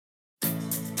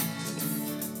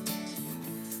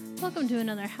Welcome to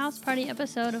another house party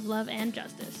episode of Love and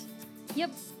Justice.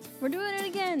 Yep, we're doing it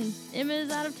again. Emma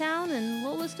is out of town and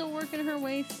Lola's still working her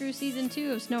way through season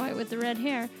 2 of Snow White with the Red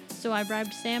Hair, so I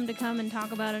bribed Sam to come and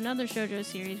talk about another shoujo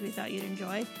series we thought you'd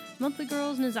enjoy, Monthly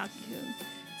Girls Nozaki-kun.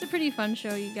 It's a pretty fun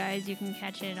show, you guys. You can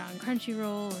catch it on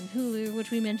Crunchyroll and Hulu,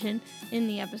 which we mentioned in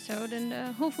the episode, and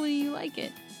hopefully you like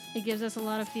it. It gives us a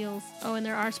lot of feels. Oh, and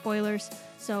there are spoilers,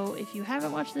 so if you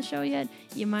haven't watched the show yet,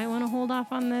 you might want to hold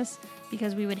off on this,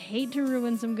 because we would hate to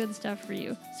ruin some good stuff for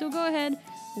you. So go ahead,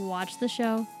 watch the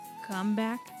show, come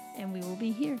back, and we will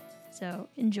be here. So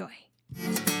enjoy.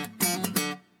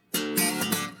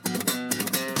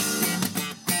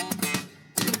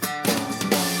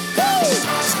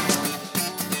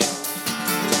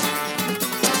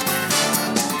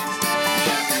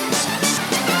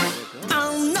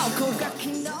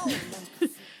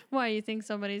 Why, you think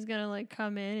somebody's gonna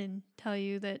come in and tell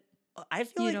you that I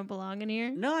feel you don't belong in here?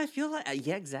 No, I feel like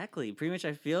yeah, exactly. Pretty much,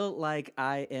 I feel like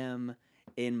I am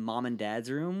in mom and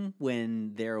dad's room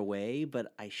when they're away,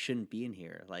 but I shouldn't be in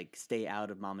here. Like, stay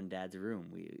out of mom and dad's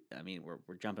room.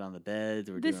 We're jumping on the beds.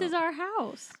 This is our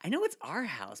house. I know it's our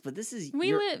house, but this is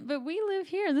we live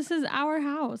here. This is our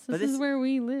house. This is where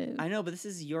we live. I know, but this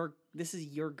is your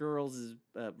girls'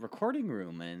 recording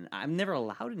room, and I'm never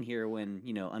allowed in here when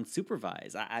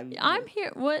unsupervised. I'm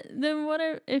here. What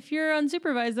if you're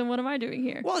unsupervised? Then what am I doing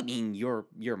here? Well, I mean, you're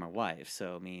my wife,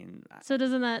 so I mean. So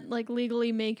doesn't that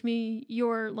legally make me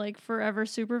your forever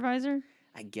supervisor?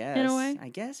 I guess. In a way. I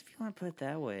guess if you want to put it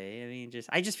that way. I mean,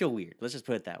 I just feel weird. Let's just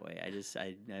put it that way.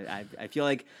 I feel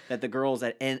like that the girls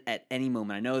at any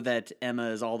moment. I know that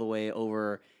Emma is all the way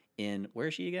over. Where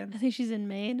is she again? I think she's in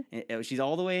Maine. She's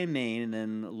all the way in Maine, and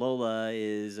then Lola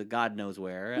is God knows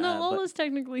where. No, Lola's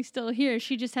technically still here.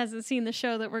 She just hasn't seen the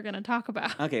show that we're going to talk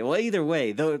about. Okay, well, either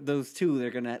way, those two,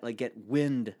 they're going to get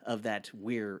wind of that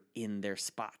we're in their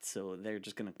spots, so they're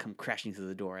just going to come crashing through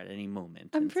the door at any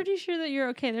moment. I'm pretty sure that you're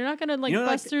okay. They're not going to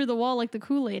bust through the wall like the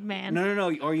Kool-Aid Man.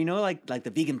 No. Or like the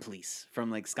vegan police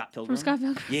from Scott Pilgrim. From Scott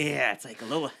Pilgrim. Yeah, it's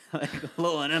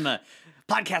Lola and Emma,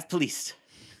 podcast police.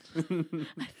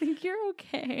 I think you're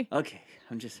okay. Okay,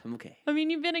 I'm okay. I mean,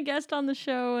 you've been a guest on the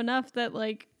show enough that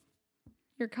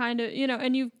you're kind of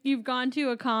and you've gone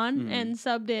to a con and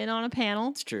subbed in on a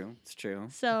panel. It's true.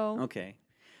 So okay,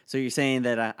 so you're saying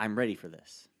that I'm ready for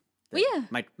this? Well,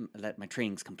 yeah. That my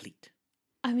training's complete.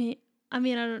 I mean, I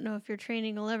don't know if your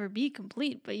training will ever be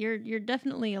complete, but you're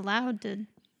definitely allowed to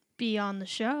be on the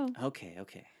show. Okay.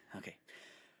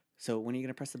 So when are you going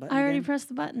to press the button? I already pressed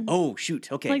the button. Oh,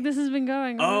 shoot. Okay. This has been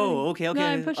going on. Oh, okay. No,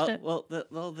 I pushed it. Well,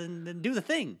 then do the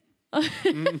thing.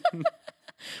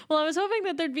 Well, I was hoping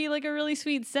that there'd be a really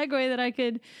sweet segue that I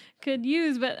could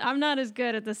use, but I'm not as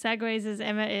good at the segues as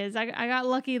Emma is. I got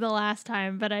lucky the last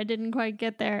time, but I didn't quite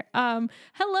get there.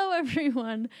 Hello,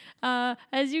 everyone.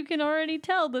 As you can already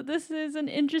tell, that this is an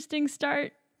interesting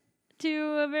start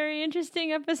to a very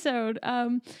interesting episode.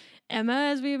 Emma,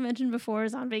 as we have mentioned before,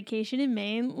 is on vacation in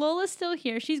Maine. Lola's still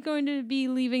here. She's going to be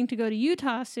leaving to go to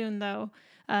Utah soon, though,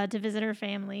 to visit her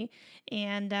family.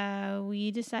 And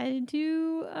we decided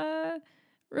to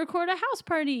record a house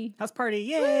party. House party,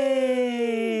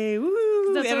 yay!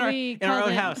 Woo! That's what we called our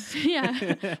own it. house. Yeah,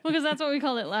 because that's what we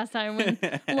called it last time when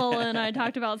Lola and I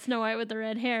talked about Snow White with the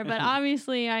red hair. But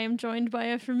obviously, I am joined by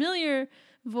a familiar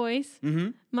voice,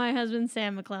 my husband,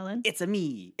 Sam McClellan. It's a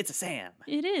me. It's a Sam.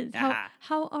 It is.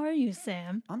 How are you,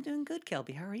 Sam? I'm doing good,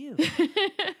 Kelby. How are you?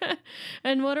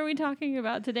 And what are we talking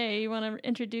about today? You want to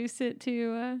introduce it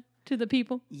to the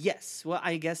people? Yes. Well,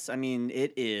 I guess,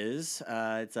 it is.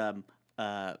 It's a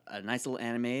nice little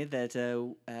anime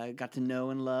that got to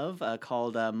know and love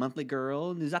called Monthly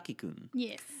Girl Nozaki-kun.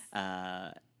 Yes.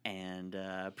 And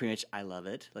pretty much I love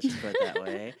it. Let's just put it that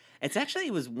way.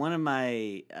 It was one of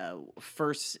my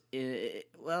first,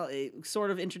 sort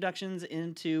of introductions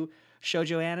into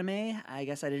shoujo anime. I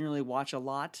guess I didn't really watch a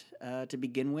lot to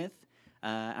begin with.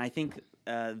 I think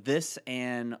this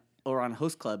and Ouran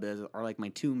Host Club are my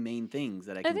two main things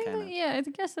that I can kind of... Yeah, I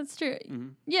guess that's true. Mm-hmm.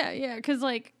 Yeah, because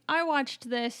I watched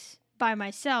this by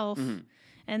myself. Mm-hmm.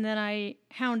 And then I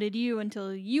hounded you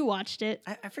until you watched it.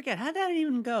 I forget, how did that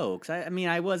even go? Because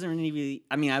I wasn't really...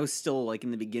 I was still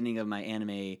in the beginning of my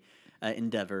anime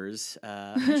endeavors.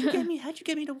 How'd you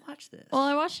get me to watch this? Well,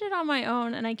 I watched it on my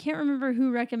own, and I can't remember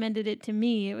who recommended it to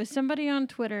me. It was somebody on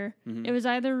Twitter. Mm-hmm. It was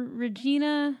either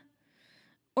Regina,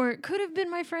 or it could have been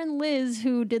my friend Liz,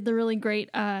 who did the really great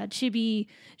Chibi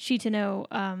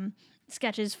Shitano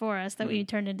sketches for us that we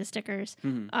turned into stickers.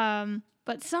 Mm-hmm.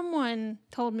 But someone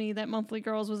told me that Monthly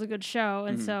Girls was a good show,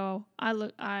 and so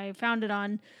I found it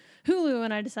on Hulu,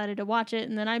 and I decided to watch it,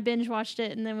 and then I binge watched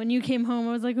it, and then when you came home,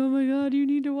 I was like, oh my god, you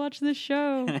need to watch this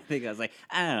show. I think I was like,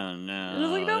 I don't know. And I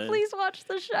was like, no, please watch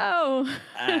the show.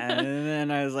 And then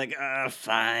I was like,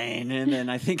 fine. And then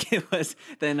I think it was,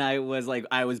 then I was like,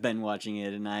 I was binge watching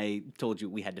it, and I told you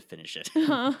we had to finish it.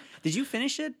 Huh? Did you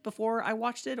finish it before I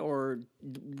watched it, or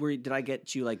did I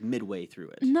get you like midway through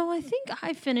it? No, I think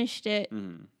I finished it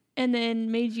and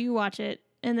then made you watch it,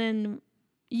 and then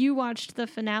you watched the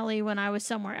finale when I was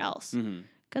somewhere else.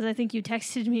 Because I think you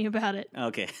texted me about it.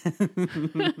 Okay.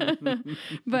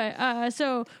 But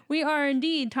so we are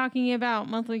indeed talking about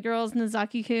Monthly Girls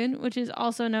Nozaki-kun, which is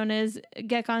also known as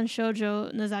Gekkan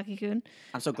Shoujo Nozaki-kun.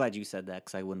 I'm so glad you said that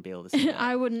because I wouldn't be able to say that.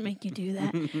 I wouldn't make you do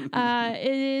that.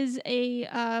 It is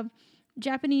a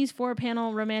Japanese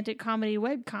 4-panel romantic comedy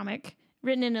webcomic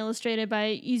written and illustrated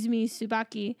by Izumi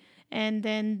Tsubaki. And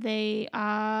then they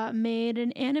made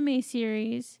an anime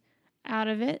series out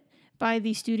of it by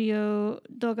the studio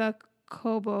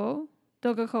Dogakobo,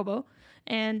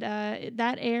 and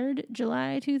that aired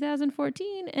July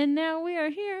 2014, and now we are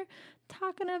here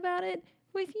talking about it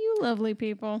with you lovely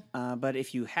people. But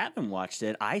if you haven't watched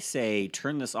it, I say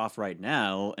turn this off right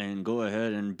now and go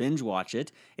ahead and binge watch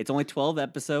it. It's only 12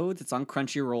 episodes. It's on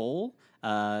Crunchyroll.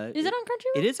 Is it on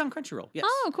Crunchyroll? It is on Crunchyroll, yes.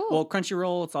 Oh, cool. Well,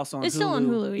 Crunchyroll, it's also on Hulu. It's still on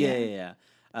Hulu, yeah.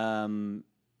 Yeah.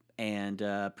 And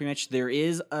pretty much there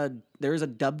is a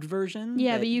dubbed version.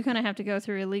 Yeah, but you kind of have to go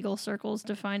through illegal circles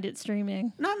to find it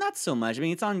streaming. Not so much. I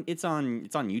mean, it's on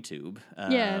YouTube.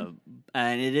 Yeah.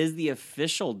 And it is the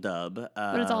official dub.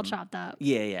 But it's all chopped up.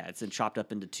 Yeah. It's chopped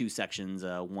up into 2 sections,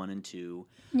 1 and 2.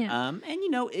 Yeah.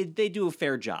 And they do a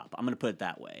fair job. I'm gonna put it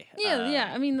that way.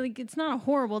 Yeah. I mean, like, it's not a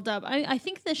horrible dub. I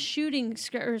think the shooting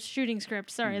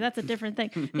script. Sorry, that's a different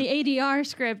thing. The ADR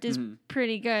script is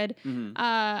pretty good.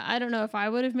 I don't know if I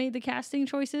would have made the casting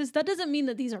choices. That doesn't mean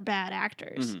that these are bad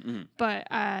actors, but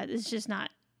it's just not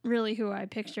really who I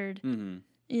pictured.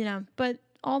 You know, but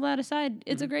all that aside,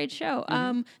 it's a great show.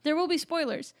 There will be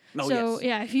spoilers. Oh, so, yes.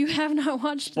 yeah, if you have not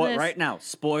watched this... Right now,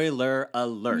 spoiler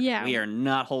alert. Yeah. We are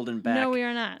not holding back. No, we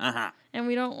are not. And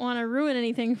we don't want to ruin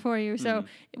anything for you. So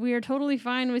we are totally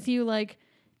fine with you, like,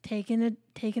 taking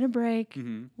a break,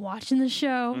 watching the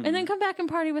show, and then come back and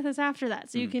party with us after that.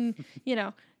 So you can, you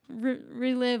know...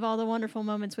 relive all the wonderful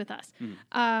moments with us.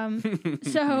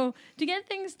 So to get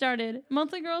things started,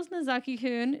 Monthly Girls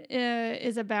Nozaki-kun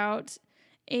is about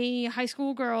a high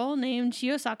school girl named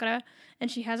Chio Sakura,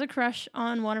 and she has a crush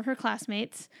on one of her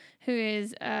classmates, who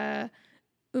is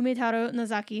Umetaro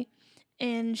Nozaki.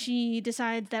 And she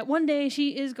decides that one day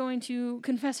she is going to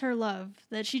confess her love,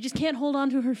 that she just can't hold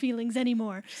on to her feelings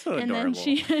anymore. So and adorable.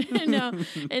 Then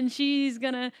and she's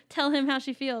going to tell him how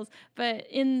she feels. But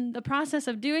in the process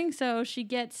of doing so, she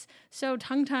gets so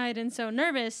tongue-tied and so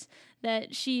nervous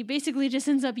that she basically just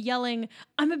ends up yelling,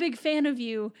 "I'm a big fan of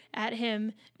you," at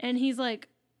him. And he's like,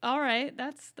 all right,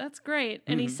 that's great.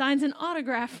 And he signs an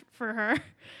autograph for her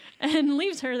and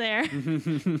leaves her there.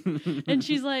 And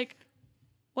she's like,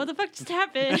 what the fuck just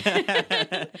happened?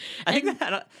 I think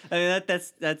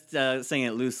that's saying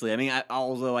it loosely. I mean,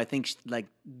 although I think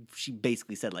she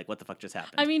basically said like, "What the fuck just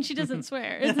happened?" I mean, she doesn't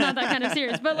swear. It's not that kind of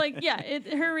serious. But like, yeah,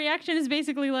 her reaction is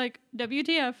basically like,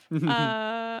 "WTF?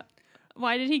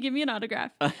 Why did he give me an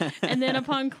autograph?" And then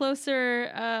upon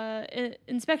closer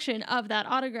inspection of that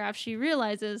autograph, she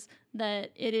realizes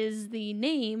that it is the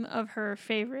name of her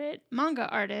favorite manga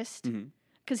artist.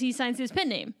 Because he signs his pen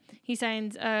name. He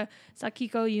signs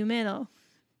Sakiko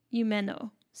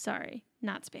Umeno. Sorry,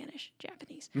 not Spanish,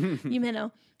 Japanese.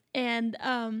 Umeno. And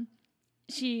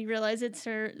she realizes it's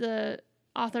the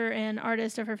author and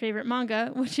artist of her favorite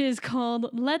manga, which is called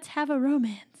Let's Have a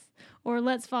Romance, or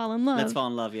Let's Fall in Love. Let's Fall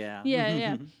in Love, yeah.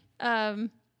 Yeah. And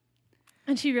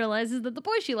she realizes that the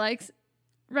boy she likes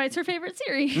writes her favorite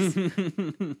series.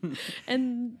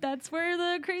 And that's where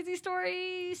the crazy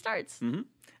story starts.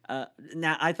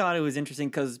 Now, I thought it was interesting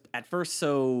because at first,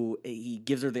 so he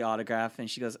gives her the autograph and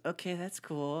she goes, "Okay, that's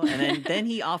cool." And then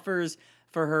he offers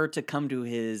for her to come to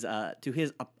his I'm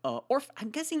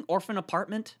guessing orphan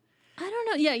apartment. I don't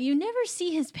know. Yeah, you never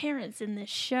see his parents in this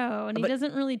show, and he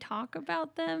doesn't really talk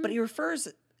about them. But he refers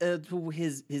to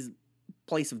his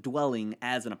place of dwelling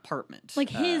as an apartment. Like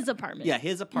his apartment. Yeah,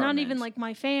 his apartment. Not even like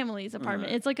my family's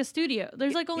apartment. It's like a studio.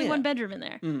 There's like only one bedroom in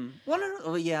there.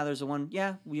 There's one.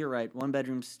 Yeah, you're right. 1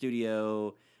 bedroom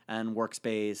studio and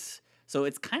workspace. So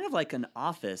it's kind of like an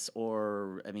office,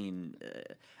 or I mean,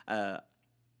 I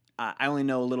only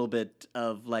know a little bit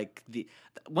of like the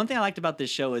one thing I liked about this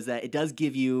show is that it does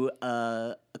give you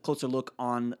a closer look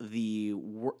on the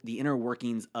inner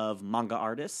workings of manga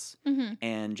artists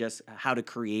and just how to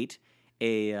create.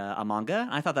 a manga.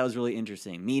 I thought that was really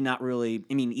interesting. Me not really.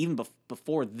 I mean, even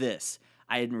before this,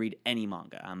 I didn't read any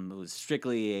manga. I was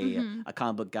strictly a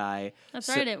comic book guy. That's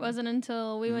right. It wasn't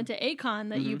until we went to Akon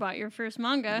that you bought your first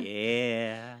manga.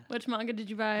 Yeah. Which manga did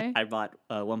you buy? I bought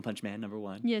One Punch Man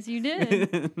 #1. Yes, you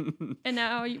did. And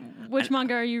now, which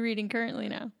manga are you reading currently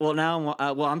now? Well, now,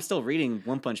 I'm still reading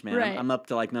One Punch Man. Right. I'm up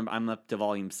to I'm up to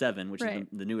volume 7, which is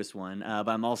the newest one. But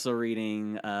I'm also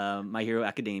reading My Hero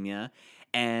Academia.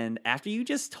 And after you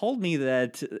just told me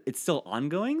that it's still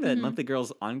ongoing, that Monthly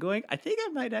Girl's ongoing, I think I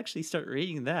might actually start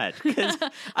reading that.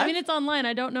 I mean, it's online.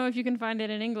 I don't know if you can find it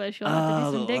in English. You'll have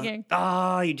to do some digging.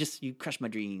 You crushed my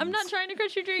dreams. I'm not trying to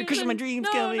crush your dreams. You're crushing my dreams,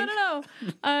 no, Kelly.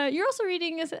 No. You're also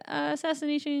reading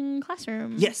Assassination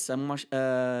Classroom. Yes, I'm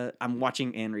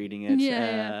watching and reading it.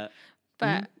 Yeah.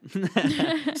 But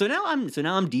so now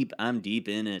I'm deep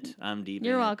in it.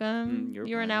 You're welcome.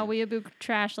 You are now weeaboo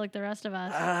trash like the rest of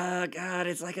us. God,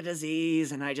 it's like a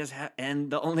disease, and I just and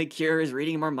the only cure is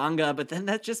reading more manga. But then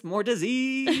that's just more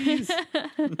disease.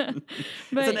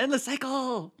 It's an endless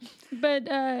cycle. But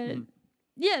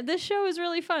yeah, this show is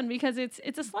really fun because it's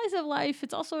a slice of life.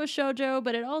 It's also a shoujo,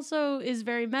 but it also is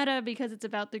very meta because it's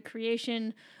about the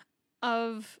creation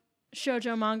of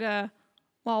shoujo manga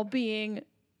while being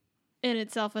in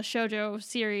itself a shoujo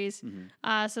series.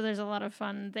 So there's a lot of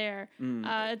fun there.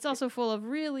 It's also full of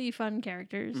really fun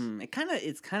characters. It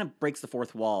kind of breaks the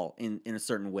fourth wall in a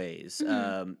certain ways.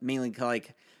 Mainly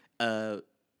like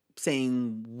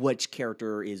saying which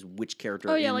character is which character.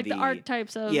 Oh yeah, like the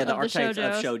archetypes of the archetypes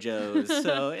of shoujos.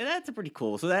 So that's pretty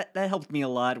cool. So that helped me a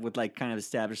lot with like kind of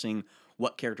establishing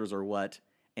what characters are what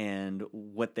and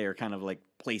what their kind of like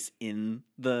place in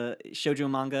the shoujo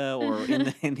manga or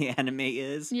in the anime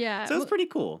is. Yeah. So it's pretty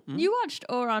cool. You watched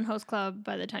Ouran Host Club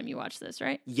by the time you watched this,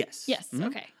 right? Yes. Yes.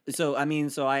 Okay. So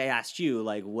I asked you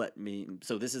like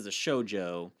so this is a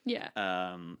shoujo. Yeah.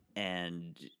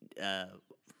 And let's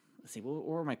see, what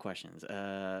were my questions?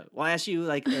 Well, I asked you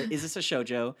like, is this a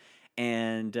shoujo?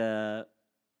 And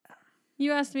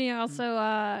you asked me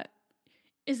also,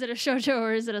 is it a shoujo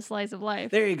or is it a slice of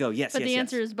life? There you go. Yes, but the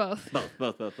answer is both. Both.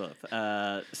 But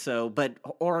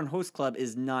Ouran Host Club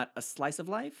is not a slice of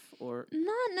life, or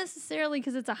not necessarily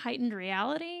because it's a heightened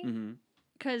reality.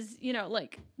 Because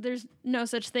like there's no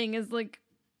such thing as like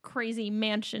crazy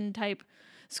mansion type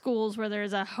schools where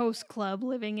there's a host club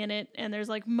living in it and there's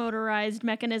like motorized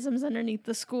mechanisms underneath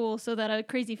the school so that a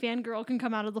crazy fangirl can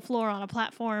come out of the floor on a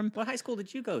platform. What high school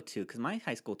did you go to? Because my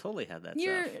high school totally had that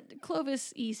Your stuff.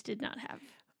 Clovis East did not have.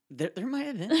 There might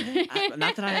have been.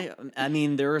 Not that I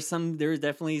mean, there was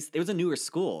a newer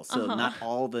school, so not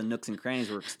all the nooks and crannies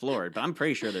were explored, but I'm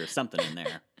pretty sure there's something in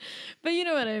there. But you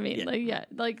know what I mean?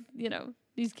 Like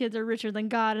these kids are richer than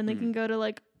God and they can go to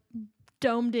like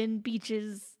domed in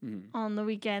beaches on the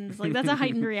weekends. Like that's a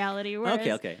heightened reality.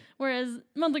 Whereas, Whereas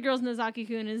Monthly Girls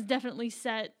Nozaki-kun is definitely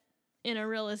set in a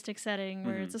realistic setting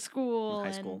where it's a school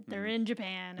and they're in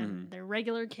Japan and they're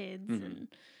regular kids and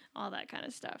all that kind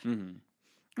of stuff.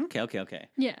 Okay.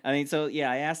 Yeah. I mean, so yeah,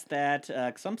 I asked that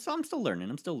because I'm still learning.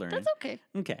 That's okay.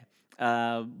 Okay.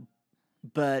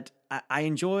 But I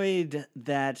enjoyed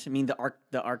that. I mean,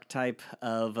 the archetype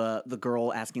of the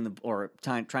girl asking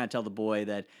trying to tell the boy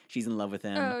that she's in love with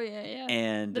him. Oh yeah.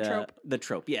 And the trope. The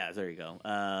trope. Yeah, there you go.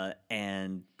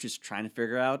 And just trying to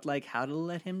figure out like how to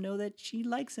let him know that she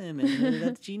likes him and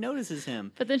that she notices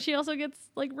him. But then she also gets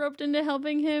like roped into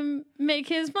helping him make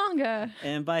his manga.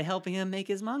 And by helping him make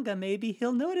his manga, maybe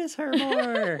he'll notice her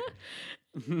more.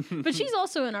 But she's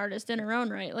also an artist in her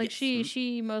own right. Like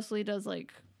she mostly does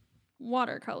like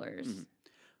watercolors.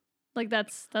 Like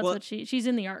that's what she's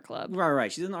in the art club.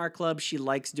 Right. She's in the art club. She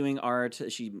likes doing art.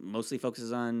 She mostly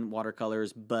focuses on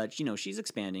watercolors, but she's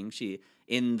expanding. She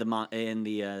in the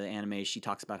anime she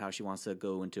talks about how she wants to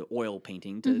go into oil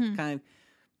painting to kind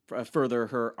of further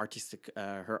her artistic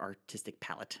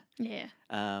palette. Yeah.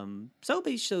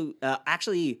 Actually,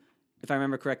 if I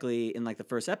remember correctly, in like the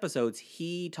first episodes,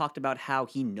 he talked about how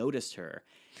he noticed her,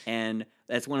 and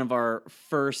that's one of our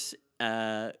first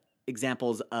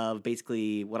examples of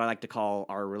basically what I like to call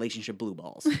our relationship blue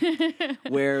balls,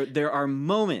 where there are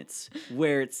moments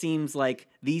where it seems like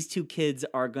these two kids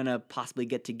are going to possibly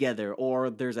get together, or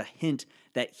there's a hint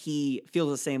that he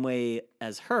feels the same way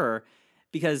as her,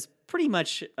 because pretty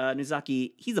much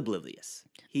Nozaki, he's oblivious.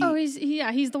 He's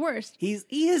the worst.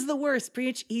 He is the worst. Pretty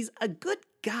much, he's a good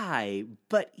guy,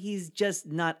 but he's just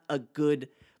not a good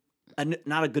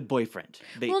boyfriend.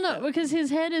 Because his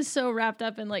head is so wrapped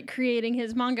up in like creating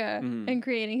his manga and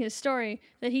creating his story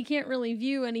that he can't really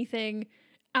view anything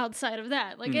outside of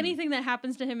that. Like anything that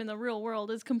happens to him in the real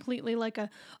world is completely like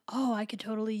I could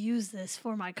totally use this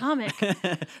for my comic.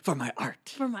 For my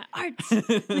art. For my art.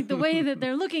 Like the way that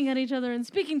they're looking at each other and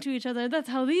speaking to each other, that's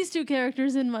how these two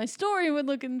characters in my story would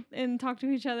look and talk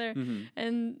to each other.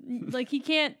 And like he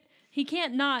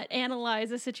can't not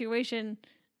analyze a situation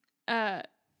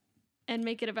and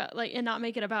make it about and not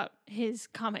make it about his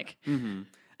comic.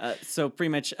 So pretty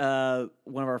much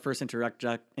one of our first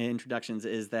introductions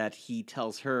is that he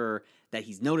tells her that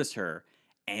he's noticed her,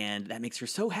 and that makes her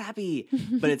so happy.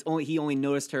 But he only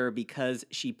noticed her because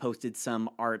she posted some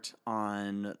art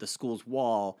on the school's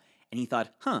wall, and he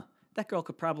thought,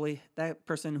 that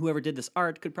person, whoever did this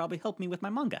art, could probably help me with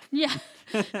my manga. Yeah.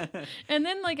 And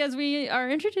then like as we are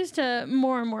introduced to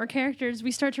more and more characters, we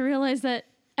start to realize that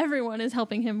everyone is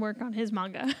helping him work on his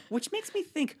manga. Which makes me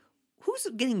think, who's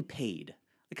getting paid?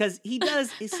 Because he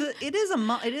does, it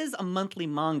is a monthly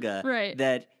manga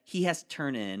that he has to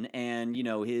turn in, and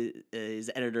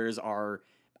his editors are,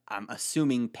 I'm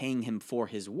assuming, paying him for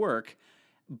his work,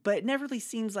 but it never really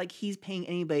seems like he's paying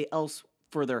anybody else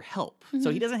for their help. So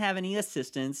he doesn't have any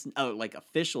assistants, like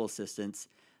official assistants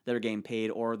that are getting paid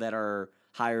or that are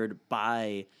hired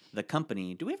by the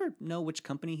company. Do we ever know which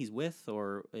company he's with,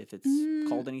 or if it's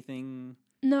called anything?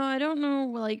 No, I don't know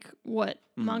like what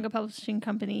manga publishing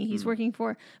company he's working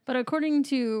for, but according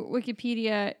to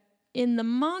Wikipedia, in the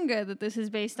manga that this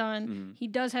is based on, he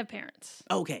does have parents.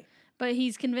 Okay. But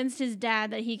he's convinced his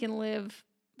dad that he can live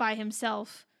by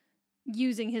himself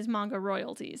using his manga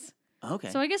royalties. Okay.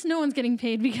 So I guess no one's getting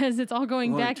paid because it's all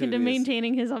going back into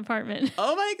maintaining his apartment.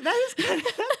 Oh my, that's kind of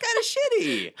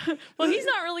shitty. Well, he's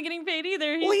not really getting paid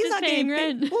either. He's just not paying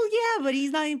getting rent. Well, yeah, but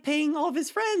he's not even paying all of his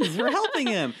friends for helping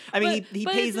him. I mean, he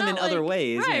pays them in other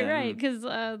ways. Right, because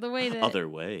the way that... Other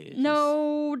ways.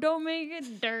 No, don't make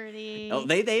it dirty. Oh,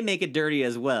 they make it dirty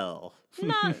as well.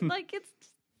 Not like it's...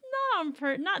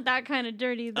 Not that kind of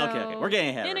dirty, though. Okay. We're getting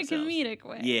ahead of ourselves. In a comedic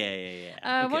way.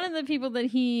 Yeah. One of the people that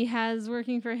he has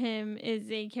working for him is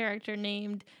a character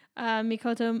named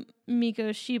Mikoto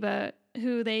Mikoshiba,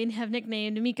 who they have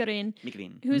nicknamed Mikorin,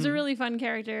 who's a really fun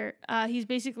character. He's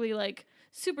basically like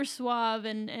super suave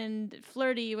and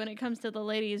flirty when it comes to the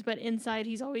ladies, but inside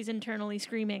he's always internally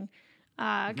screaming.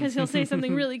 Because he'll say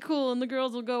something really cool and the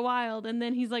girls will go wild. And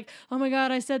then he's like, oh my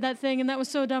God, I said that thing and that was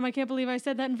so dumb. I can't believe I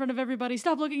said that in front of everybody.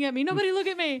 Stop looking at me. Nobody look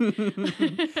at me.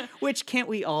 Which can't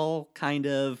we all kind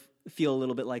of feel a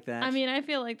little bit like that? I mean, I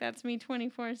feel like that's me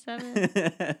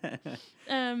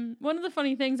 24/7. One of the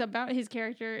funny things about his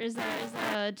character is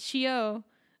that Chio,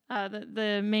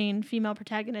 the main female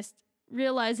protagonist,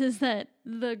 realizes that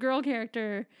the girl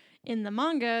character in the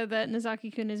manga that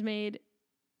Nozaki-kun has made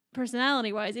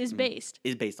personality-wise is based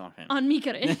on him. On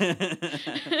Mikorin.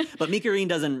 But Mikorin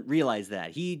doesn't realize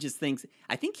that. He just thinks...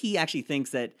 I think he actually thinks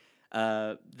that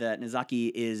that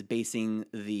Nozaki is basing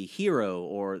the hero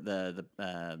or the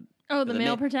male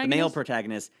protagonist? The male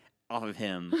protagonist off of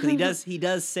him. Because he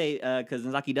does say... Because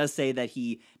Nozaki does say that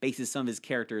he bases some of his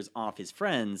characters off his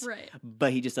friends. Right.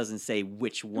 But he just doesn't say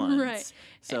which ones. Right.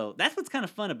 So that's what's kind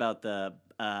of fun about the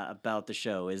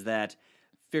show, is that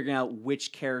figuring out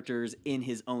which characters in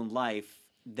his own life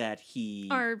that he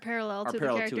are parallel to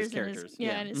his characters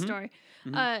in his story.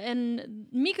 And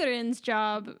Mikorin's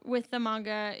job with the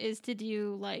manga is to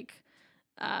do like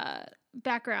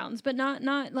backgrounds, but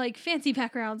not like fancy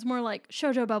backgrounds, more like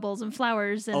shoujo bubbles and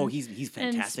flowers and he's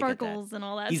fantastic and sparkles at that. And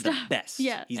all that he's stuff. The best.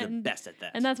 Yeah, he's the best at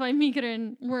that. And that's why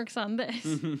Mikorin works on this.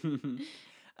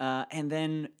 And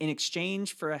then in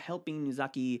exchange for helping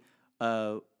Nozaki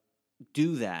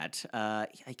do that, I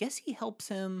guess he helps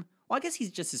him. Well, I guess he's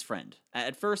just his friend.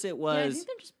 At first, it was. Yeah, I think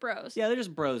they're just bros. Yeah, they're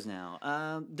just bros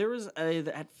now. There was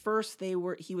at first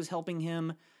he was helping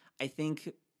him, I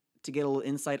think, to get a little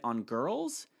insight on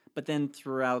girls, but then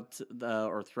throughout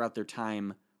their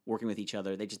time working with each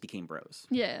other, they just became bros.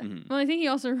 Yeah. Well, I think he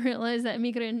also realized that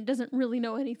Mikorin doesn't really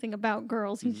know anything about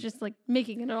girls. He's just like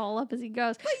making it all up as he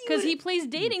goes because he plays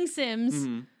dating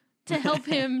sims. To help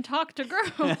him talk to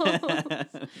girls,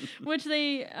 which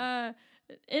they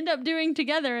end up doing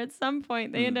together at some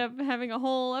point. They end up having a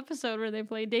whole episode where they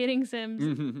play dating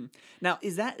sims. Now,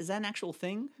 is that an actual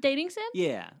thing? Dating sim?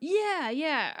 Yeah.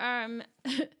 Yeah.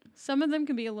 Some of them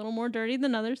can be a little more dirty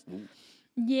than others. Ooh.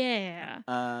 Yeah.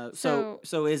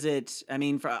 So is it? I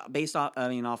mean, based off. I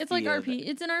mean, off. It's like RP.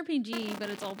 It's an RPG,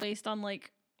 but it's all based on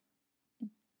like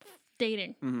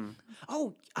dating.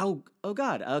 Oh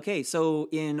God. Okay, so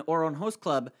in Ouran Host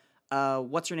Club,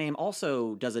 what's her name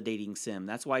also does a dating sim.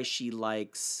 That's why she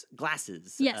likes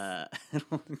glasses. Yes. I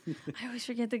always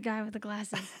forget the guy with the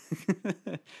glasses.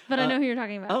 But I know who you're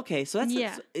talking about. Okay, so that's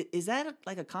Yeah. is that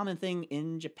like a common thing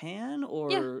in Japan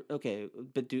or Yeah. okay?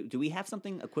 But do we have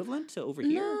something equivalent to over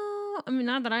here? No, I mean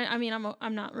not that I mean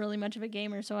I'm not really much of a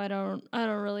gamer, so I don't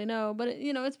really know. But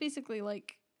it's basically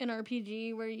like an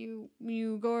RPG where you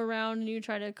go around and you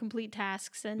try to complete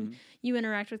tasks and you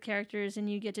interact with characters and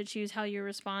you get to choose how you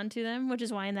respond to them. Which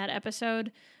is why in that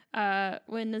episode,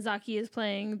 when Nozaki is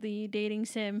playing the dating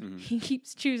sim, he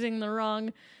keeps choosing the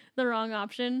wrong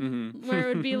option, where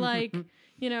it would be like,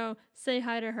 say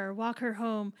hi to her, walk her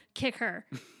home, kick her.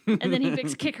 And then he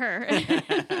picks kick her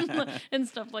and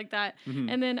stuff like that.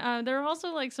 And then there are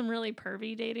also like some really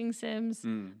pervy dating sims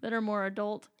that are more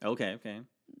adult. Okay.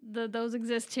 Those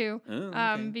exist too. Oh,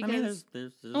 okay. Because I mean,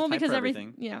 there's a type because for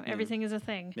everything. Everything is a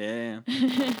thing. Yeah.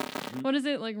 What is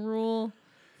it, like Rule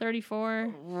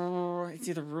 34? It's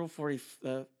either Rule 40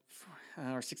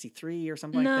 or 63 or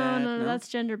something like that. No, that's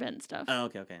gender bent stuff. Oh,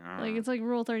 okay. Like it's like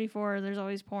Rule 34. There's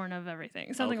always porn of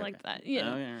everything, something like that.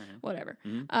 Whatever.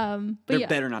 But there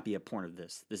better not be a porn of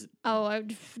this. This is. Oh,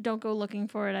 don't go looking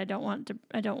for it. I don't want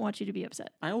you to be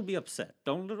upset. I will be upset.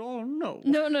 Don't at all. No.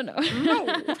 No. No.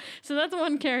 So that's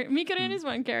one character. Mikurun is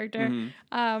one character.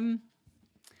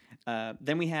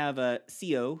 Then we have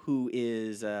Seo, who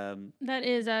is that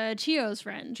is Chio's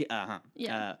friend.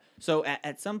 Yeah. So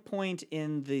at some point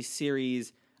in the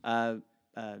series,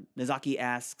 Nozaki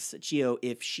asks Chio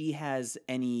if she has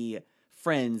any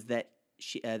friends that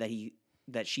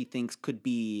she thinks could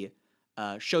be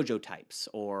shoujo types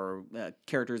or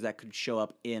characters that could show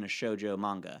up in a shoujo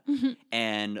manga.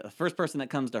 And the first person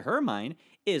that comes to her mind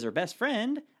is her best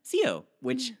friend, Seo,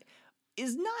 which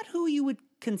is not who you would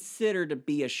consider to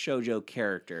be a shoujo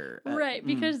character. Right,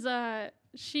 because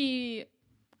she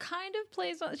kind of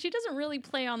plays on... She doesn't really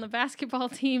play on the basketball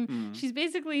team. She's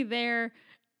basically there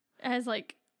as,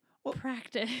 like,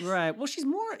 practice. Right. Well, she's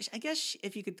more... I guess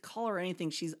if you could call her anything,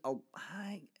 she's...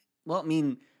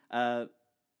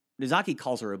 Nozaki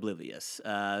calls her oblivious,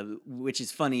 which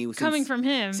is funny. Coming from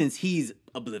him. Since he's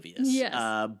oblivious.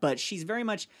 Yes. But she's very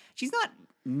much... She's not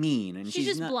mean. And she's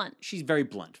just not, blunt. She's very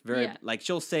blunt. Like,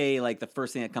 she'll say, like, the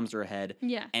first thing that comes to her head.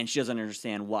 Yeah. And she doesn't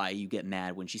understand why you get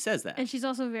mad when she says that. And she's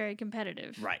also very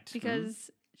competitive. Right.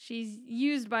 Because she's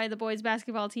used by the boys'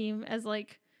 basketball team as,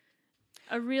 like,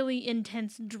 a really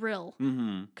intense drill.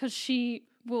 Because she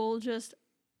will just...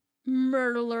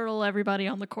 murder everybody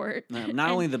on the court. Not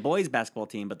only the boys' basketball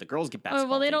team, but the girls' basketball team.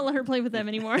 Well, they don't let her play with them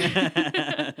anymore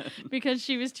because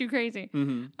she was too crazy.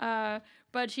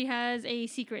 But she has a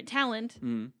secret talent.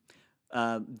 It's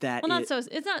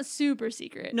not super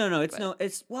secret. No, it's I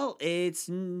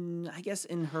guess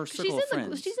in her circle of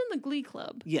friends. She's in the Glee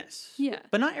Club. Yes. Yeah.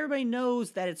 But not everybody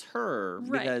knows that it's her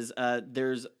because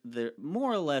there's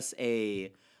more or less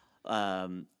a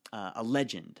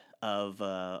legend of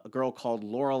a girl called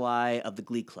Lorelei of the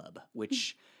Glee Club,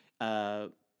 which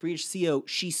British Seo,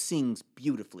 she sings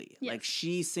beautifully. Yes. Like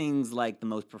she sings like the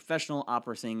most professional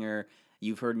opera singer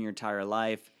you've heard in your entire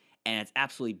life, and it's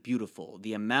absolutely beautiful.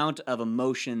 The amount of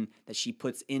emotion that she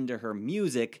puts into her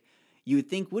music, you would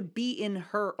think would be in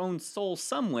her own soul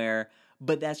somewhere,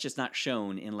 but that's just not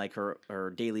shown in like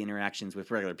her daily interactions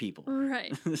with regular people.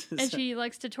 Right. And she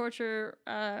likes to torture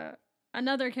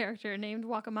another character named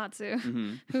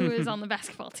Wakamatsu, who is on the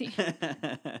basketball team.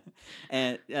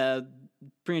 And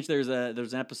pretty much there's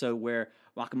an episode where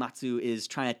Wakamatsu is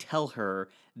trying to tell her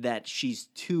that she's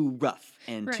too rough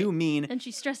and too mean. And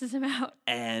she stresses him out.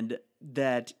 And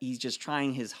that he's just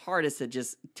trying his hardest to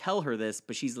just tell her this,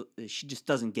 but she just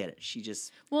doesn't get it. She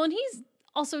just... Well, and he's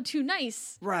also too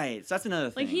nice. Right. So that's another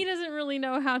thing. Like, he doesn't really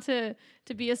know how to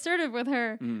be assertive with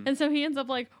her. And so he ends up,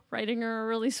 like, writing her a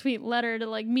really sweet letter to,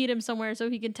 like, meet him somewhere so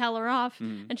he can tell her off.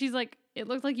 And she's like, it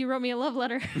looked like you wrote me a love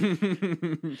letter.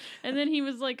 And then he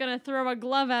was, like, going to throw a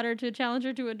glove at her to challenge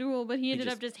her to a duel, but he ended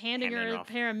up just handing her a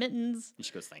pair of mittens. And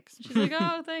she goes, thanks. She's like,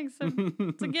 oh, thanks.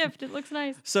 It's a gift. It looks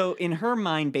nice. So in her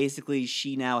mind, basically,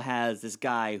 she now has this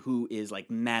guy who is,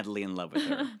 like, madly in love with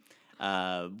her.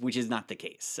 Which is not the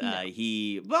case. No. I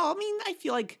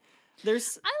feel like I like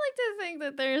to think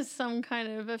that there's some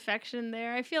kind of affection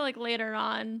there. I feel like later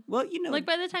on, like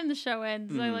by the time the show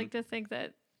ends, I like to think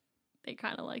that they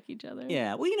kind of like each other.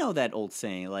 Yeah, well, you know that old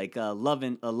saying, like love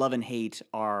and hate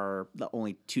are the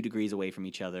only 2 degrees away from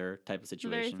each other type of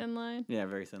situation. Very thin line. Yeah,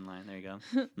 very thin line. There you go.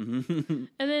 And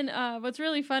then what's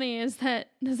really funny is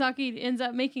that Nozaki ends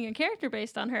up making a character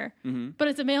based on her, but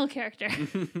it's a male character.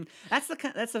 That's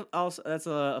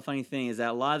a funny thing is that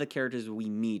a lot of the characters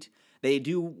we meet, they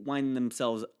do wind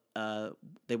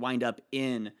up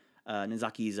in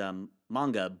Nizaki's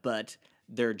manga, but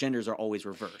their genders are always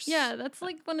reversed. Yeah, that's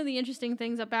like one of the interesting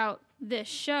things about this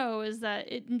show is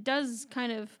that it does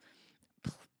kind of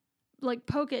like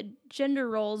poke at gender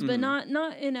roles, but not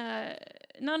in a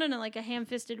like a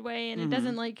ham-fisted way, and it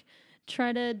doesn't like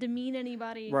try to demean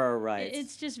anybody. Right.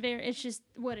 It's just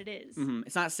what it is.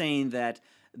 It's not saying that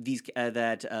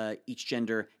each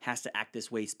gender has to act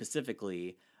this way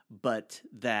specifically, but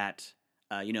that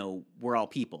we're all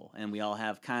people and we all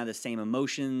have kind of the same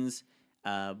emotions.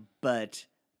 But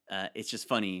it's just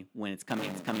funny when it's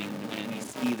coming. And we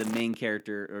see the main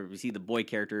character, or we see the boy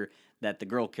character that the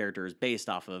girl character is based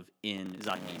off of in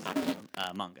Zaki's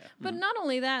manga. But not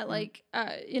only that, like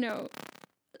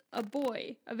a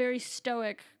boy, a very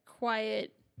stoic,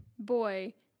 quiet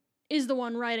boy, is the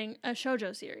one writing a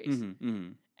shoujo series,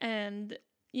 and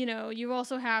you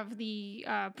also have the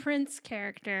Prince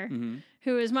character,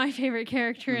 who is my favorite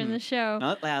character in the show.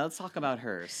 Let's talk about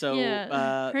her. So,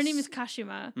 her name is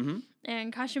Kashima,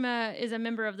 and Kashima is a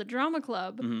member of the drama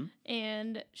club,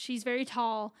 and she's very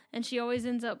tall, and she always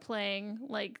ends up playing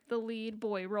like the lead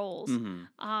boy roles,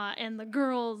 and the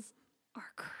girls are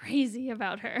crazy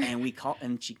about her. And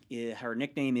her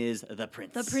nickname is the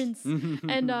Prince. The Prince.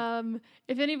 And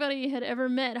if anybody had ever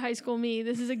met High School Me,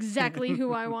 this is exactly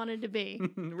who I wanted to be.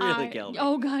 Really, Kelvin?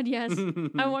 Oh God, yes.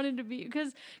 I wanted to be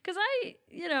because I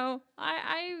mean,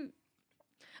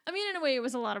 in a way, it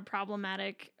was a lot of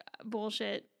problematic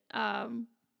bullshit. But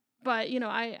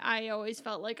I always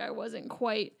felt like I wasn't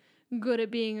quite good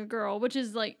at being a girl, which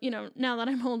is like, now that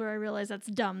I'm older, I realize that's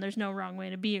dumb. There's no wrong way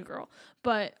to be a girl.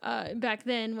 But back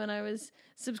then, when I was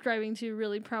subscribing to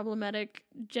really problematic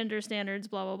gender standards,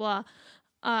 blah, blah, blah,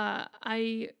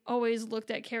 I always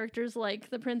looked at characters like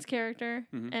the Prince character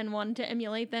and wanted to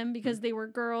emulate them because they were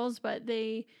girls, but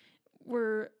they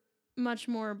were much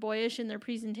more boyish in their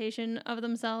presentation of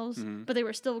themselves, but they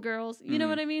were still girls. You know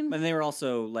what I mean? But they were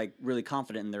also like really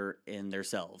confident in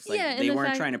themselves. Like, yeah, they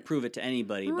weren't trying to prove it to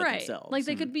anybody but themselves. Like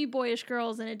they could be boyish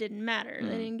girls and it didn't matter.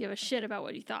 They didn't give a shit about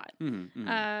what you thought.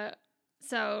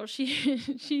 So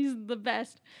she's the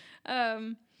best.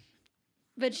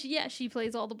 But she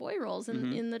plays all the boy roles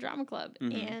in the drama club,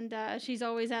 and she's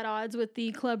always at odds with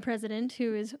the club president,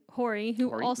 who is Hori,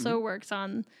 who also works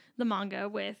on the manga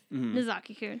with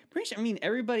Nizaki-kun. Pretty sure, I mean,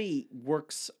 everybody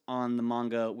works on the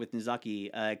manga with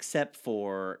Nizaki except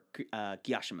for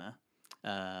Kiyashima.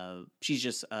 She's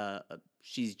just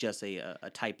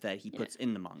a type that he puts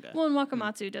in the manga. Well, and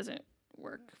Wakamatsu doesn't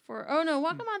work for. Oh no,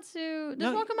 Wakamatsu.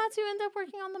 Does Wakamatsu end up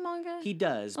working on the manga? He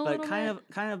does, but kind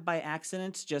of by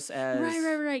accident, just as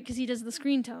right, because he does the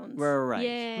screen tones. Right.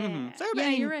 Yeah, So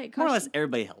you're right. More or less,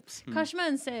 everybody helps. Kashima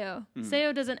and Seo.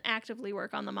 Seo doesn't actively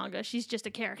work on the manga. She's just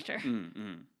a character.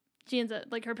 She ends up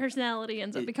her personality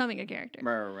ends up becoming a character.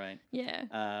 Right.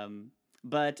 Yeah.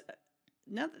 But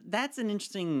now that's an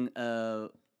interesting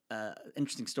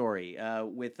story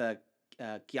with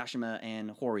Kiyashima and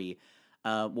Hori.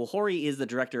 Hori is the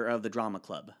director of the drama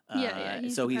club.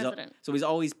 He's the president. So he's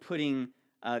always putting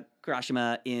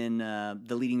Kurashima in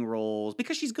the leading roles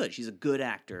because she's good. She's a good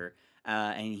actor,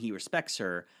 and he respects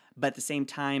her. But at the same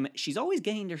time, she's always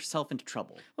getting herself into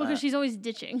trouble. Well, because she's always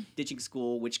ditching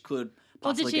school, which could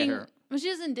possibly get her. Well, she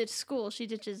doesn't ditch school. She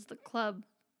ditches the club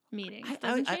meetings,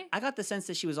 doesn't she? I got the sense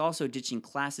that she was also ditching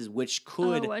classes, which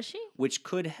could was she? Which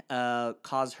could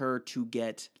cause her to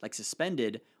get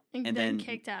suspended. And then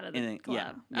kicked out of the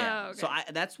club. Yeah. Oh, okay. So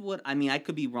that's what I mean. I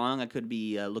could be wrong. I could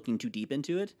be looking too deep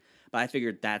into it, but I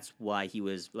figured that's why he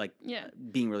was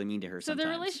being really mean to her. So sometimes.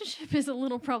 their relationship is a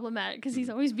little problematic because he's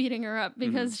always beating her up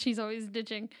because she's always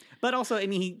ditching. But also, I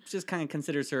mean, he just kind of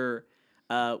considers her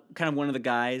kind of one of the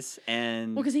guys,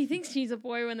 and because he thinks she's a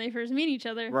boy when they first meet each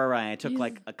other. Right. It took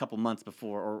a couple months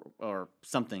before or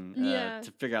something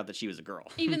to figure out that she was a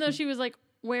girl, even though she was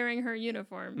wearing her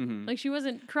uniform. She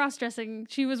wasn't cross-dressing.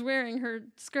 She was wearing her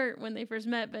skirt when they first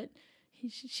met, but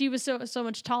she was so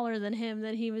much taller than him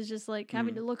that he was just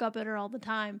having to look up at her all the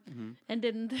time and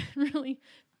didn't really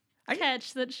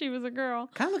catch that she was a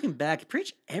girl. Kind of looking back, pretty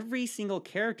much every single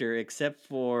character except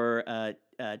for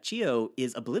Chio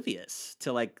is oblivious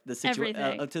to to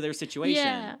their situation.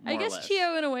 Yeah, I guess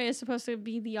Chio in a way is supposed to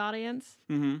be the audience.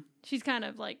 She's kind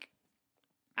of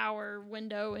our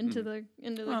window into the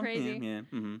crazy. Yeah.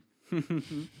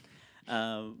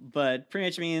 But pretty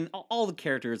much, I mean, all the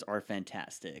characters are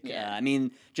fantastic. Yeah. I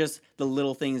mean, just the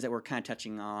little things that we're kind of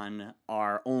touching on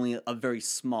are only a very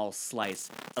small slice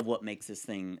of what makes this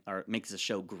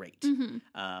show great.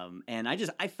 And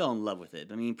I fell in love with it.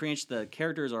 I mean, pretty much the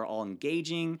characters are all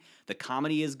engaging. The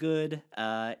comedy is good.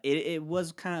 It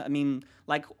was kind of, I mean,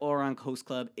 like Ouran Host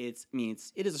Club. It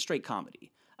is a straight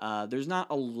comedy. There's not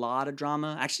a lot of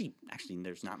drama. Actually,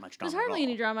 there's not much drama. There's hardly at all.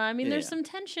 any drama. I mean, there's Yeah. some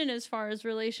tension as far as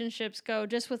relationships go,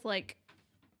 just with like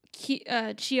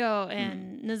Chio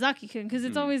and Nozaki-kun, because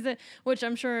it's always which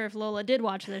I'm sure if Lola did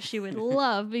watch this, she would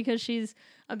love, because she's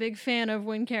a big fan of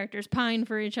when characters pine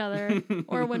for each other,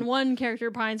 or when one character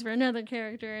pines for another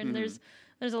character, and there's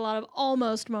a lot of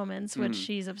almost moments which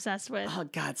she's obsessed with. Oh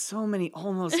God, so many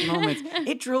almost moments.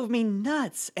 It drove me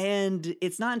nuts. And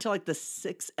it's not until like the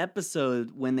 6th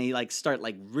episode when they like start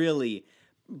like really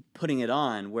putting it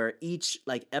on, where each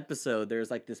like episode there's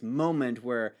like this moment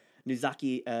where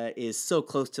Nozaki is so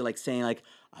close to like saying like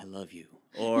I love you,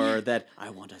 or that I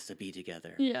want us to be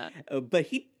together. Yeah. But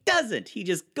he doesn't. He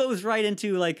just goes right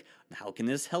into like, how can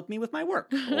this help me with my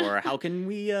work, or how can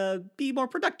we be more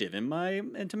productive and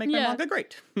to make my manga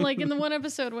great? Like in the one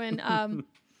episode when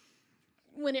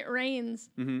it rains.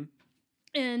 Mm-hmm.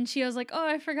 And Chio's like, oh,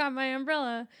 I forgot my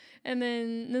umbrella. And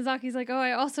then Nozaki's like, oh,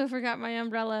 I also forgot my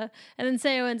umbrella. And then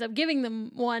Seo ends up giving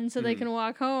them one so they can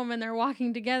walk home, and they're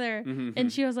walking together.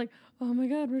 And Chio's like, oh my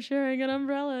God, we're sharing an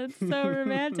umbrella. It's so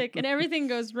romantic. And everything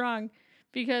goes wrong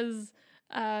because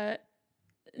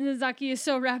Nozaki is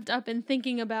so wrapped up in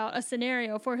thinking about a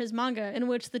scenario for his manga in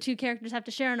which the two characters have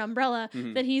to share an umbrella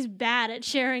that he's bad at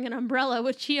sharing an umbrella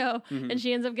with Chio. And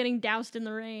she ends up getting doused in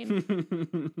the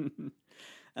rain.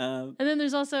 And then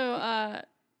there's also, I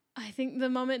think the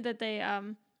moment that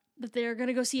they're going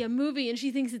to go see a movie, and she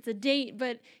thinks it's a date,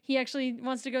 but he actually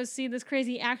wants to go see this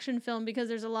crazy action film because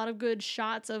there's a lot of good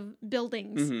shots of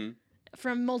buildings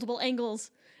from multiple angles,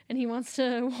 and he wants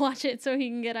to watch it so he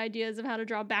can get ideas of how to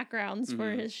draw backgrounds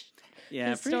for his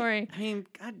story. I mean,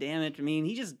 God damn it. I mean,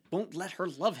 he just won't let her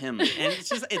love him. And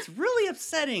it's really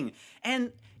upsetting.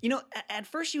 And, you know, at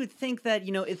first you would think that,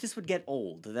 you know, if this would get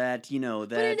old, that, you know,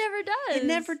 that... But it never does. It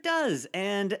never does.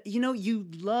 And, you know, you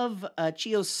love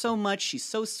Chio so much. She's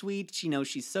so sweet. You know,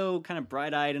 she's so kind of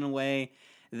bright-eyed in a way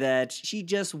that she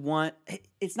just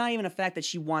it's not even a fact that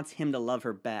she wants him to love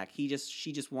her back. She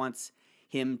just wants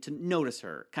him to notice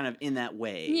her kind of in that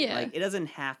way. Yeah. Like, it doesn't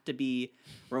have to be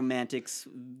romantic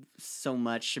so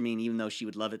much. I mean, even though she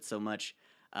would love it so much.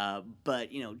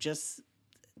 But, you know, just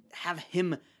have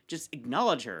him just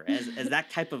acknowledge her as that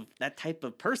type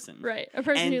of person. Right. A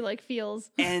person who like feels.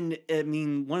 And I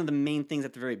mean, one of the main things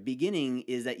at the very beginning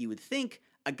is that you would think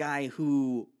a guy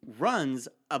who runs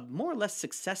a more or less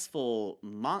successful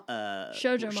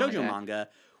shoujo manga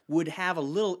would have a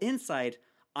little insight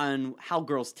on how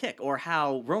girls tick or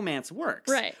how romance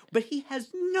works. Right. But he has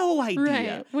no idea.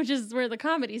 Right. Which is where the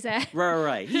comedy's at.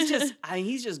 Right. He's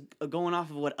just going off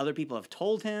of what other people have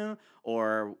told him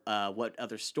or what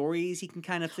other stories he can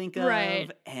kind of think of. Right.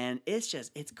 And it's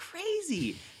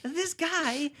crazy. This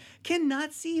guy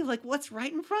cannot see like what's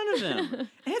right in front of him.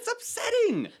 And it's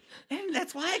upsetting. And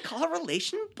that's why I call a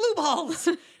relation blue balls.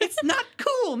 It's not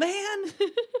cool, man.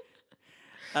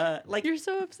 Like You're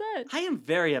so upset. I am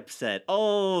very upset.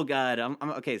 Oh God, I'm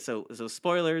okay. So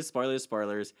spoilers.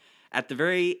 At the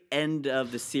very end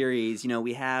of the series, you know,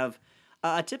 we have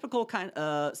a typical kind.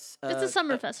 It's a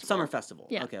summer festival. Summer festival.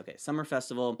 Yeah. Okay. Summer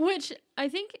festival. Which I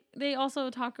think they also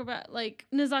talk about. Like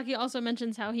Nozaki also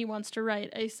mentions how he wants to write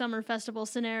a summer festival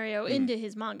scenario into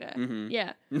his manga.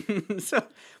 Yeah. So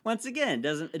once again,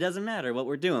 it doesn't matter what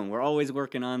we're doing. We're always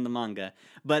working on the manga.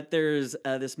 But there's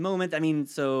this moment. I mean,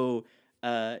 so.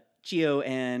 Chio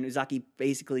and Uzaki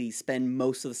basically spend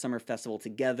most of the summer festival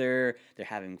together. They're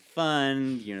having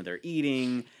fun, you know, they're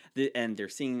eating, and they're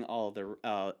seeing all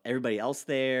the everybody else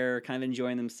there, kind of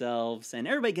enjoying themselves, and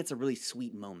everybody gets a really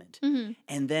sweet moment.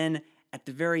 And then at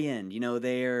the very end, you know,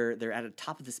 they're at the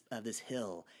top of this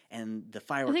hill, and the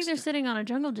fireworks. I think they're sitting on a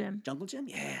jungle gym. Jungle gym?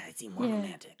 Yeah, it's even more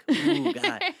romantic. Ooh,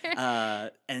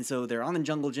 God. And so they're on the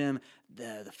jungle gym.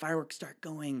 The fireworks start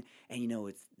going, and you know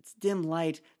it's dim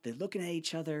light. They're looking at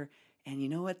each other, and you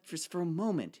know what? Just for a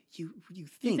moment, you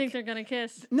think they're gonna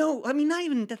kiss? No, I mean not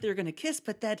even that they're gonna kiss,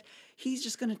 but that he's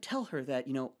just gonna tell her that,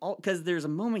 you know, because there's a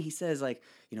moment he says like,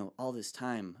 you know, all this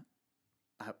time,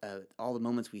 all the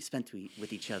moments we spent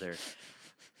with each other.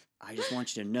 I just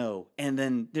want you to know. And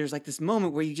then there's like this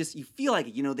moment where you feel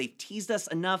like, you know, they've teased us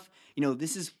enough. You know,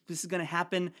 this is going to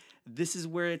happen. This is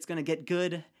where it's going to get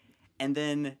good. And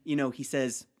then, you know, he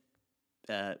says,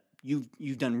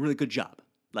 you've done a really good job.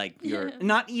 Like you're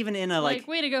not even in a like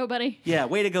way to go, buddy. Yeah,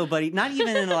 way to go, buddy. Not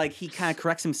even in a like he kind of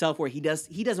corrects himself where he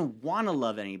doesn't want to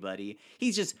love anybody.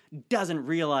 He just doesn't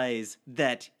realize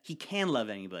that he can love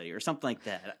anybody or something like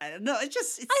that. I don't know. I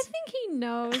think he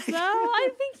knows though. I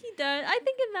think he does. I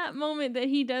think in that moment that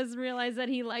he does realize that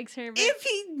he likes her. But if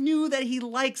he knew that he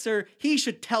likes her, he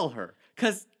should tell her.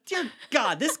 Because dear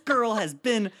God, this girl has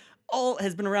been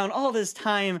has been around all this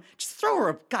time. Just throw her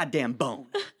a goddamn bone.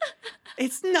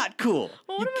 It's not cool.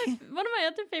 Well, one of my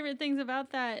other favorite things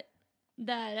about that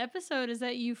episode is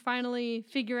that you finally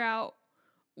figure out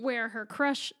where her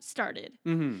crush started.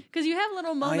 Because you have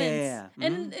little moments,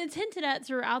 and it's hinted at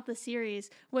throughout the series,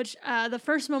 which the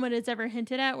first moment it's ever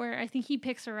hinted at where I think he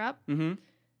picks her up.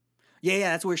 Yeah,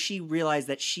 that's where she realized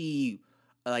that she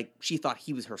thought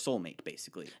he was her soulmate,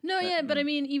 basically. But I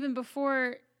mean, even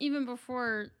before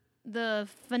the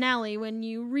finale, when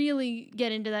you really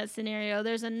get into that scenario,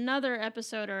 there's another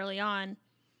episode early on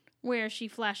where she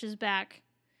flashes back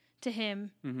to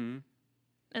him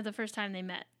at the first time they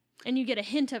met. And you get a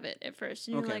hint of it at first.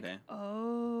 And you're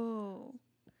oh.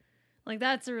 Like,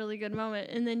 that's a really good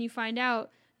moment. And then you find out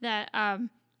that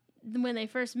when they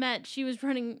first met,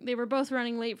 they were both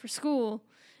running late for school.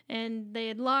 And they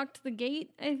had locked the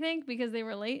gate, I think, because they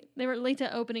were late. They were late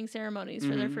to opening ceremonies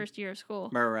for their first year of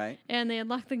school. Right. And they had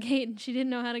locked the gate, and she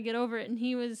didn't know how to get over it. And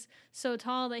he was so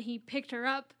tall that he picked her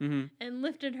up and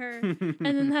lifted her. And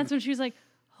then that's when she was like,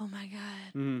 oh, my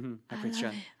God. I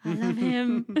love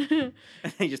him.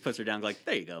 And he just puts her down like,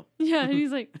 there you go. Yeah, and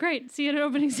he's like, great, see you at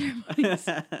opening ceremonies.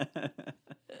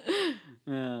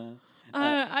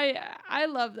 I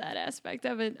love that aspect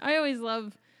of it. I always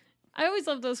love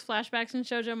those flashbacks in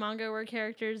shoujo manga where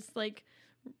characters like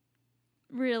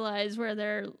realize where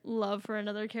their love for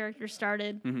another character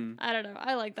started. I don't know.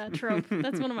 I like that trope.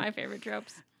 That's one of my favorite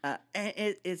tropes.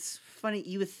 It's funny.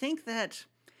 You would think that,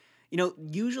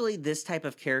 usually this type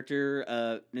of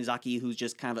character, Nozaki, who's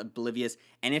just kind of oblivious,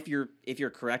 and if you're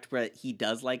correct, Brett, he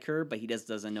does like her, but he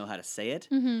doesn't know how to say it.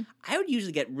 I would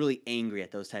usually get really angry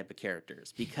at those type of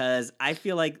characters because I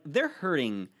feel like they're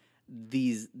hurting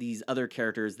these other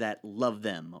characters that love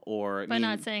them, or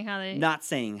not saying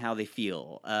how they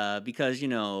feel, because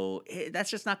that's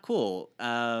just not cool.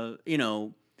 I'm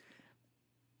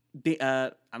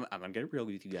gonna get real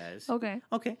with you guys. Okay.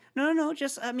 No.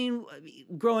 Just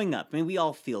growing up, we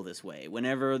all feel this way.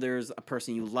 Whenever there's a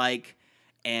person you like,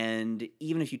 and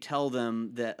even if you tell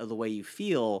them the way you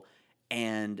feel,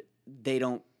 and they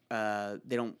don't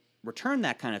return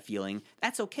that kind of feeling,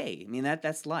 that's okay.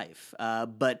 That's life.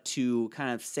 But to kind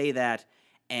of say that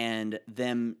and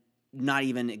them not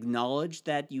even acknowledge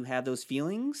that you have those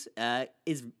feelings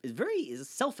is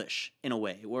selfish in a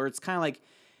way, where it's kind of like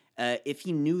if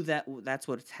he knew that that's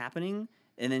what's happening,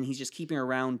 and then he's just keeping her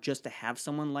around just to have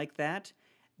someone like that,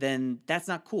 then that's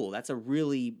not cool. That's a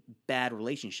really bad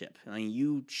relationship.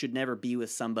 You should never be with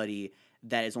somebody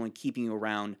that is only keeping you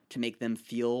around to make them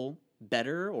feel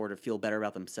better or to feel better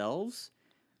about themselves.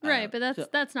 Right, but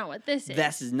that's not what this is.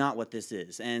 This is not what this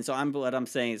is. And so what I'm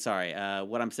saying is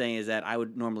that I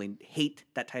would normally hate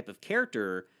that type of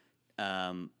character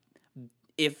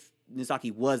if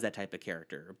Nozaki was that type of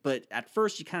character. But at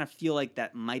first you kind of feel like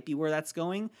that might be where that's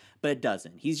going, but it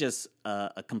doesn't. He's just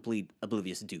a complete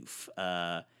oblivious doof.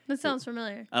 That sounds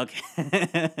familiar. Okay.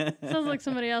 Sounds like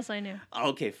somebody else I knew.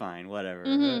 Okay, fine, whatever.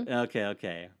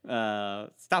 Okay.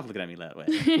 Stop looking at me that way.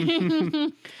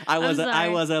 I was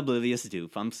an oblivious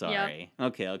dupe. I'm sorry.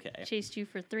 Yep. Okay. Chased you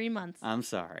for 3 months. I'm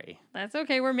sorry. That's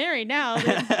okay. We're married now.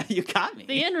 You got me.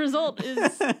 The end result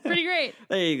is pretty great.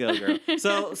 There you go, girl.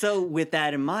 So with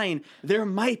that in mind, there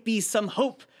might be some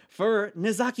hope for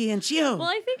Nozaki and Chio. Well,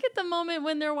 I think at the moment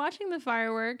when they're watching the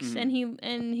fireworks and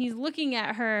he's looking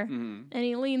at her and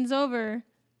he leans over,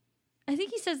 I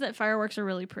think he says that fireworks are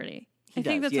really pretty. I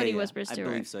think that's what he whispers to her. I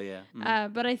believe so, yeah.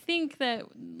 But I think that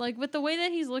with the way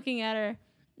that he's looking at her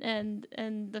and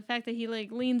the fact that he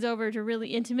leans over to really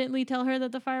intimately tell her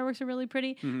that the fireworks are really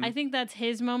pretty, I think that's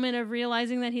his moment of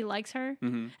realizing that he likes her.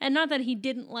 And not that he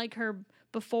didn't like her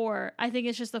before. I think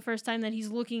it's just the first time that he's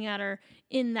looking at her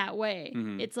in that way.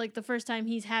 It's like the first time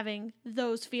he's having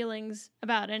those feelings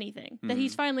about anything. That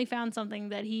he's finally found something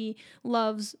that he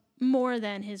loves more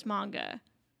than his manga.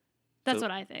 That's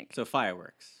what I think. So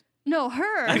fireworks. No,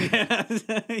 her.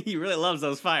 He really loves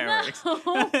those fireworks.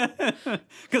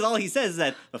 Because all he says is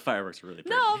that the fireworks are really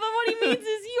pretty. No, but what he means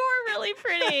is you're really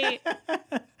pretty.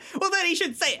 Well, then he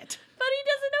should say it. But he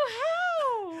doesn't know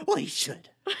how. Well, he should.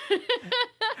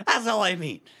 That's all I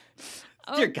mean.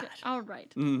 Dear God. All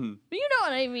right. You know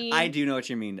what I mean. I do know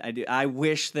what you mean. I do. I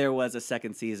wish there was a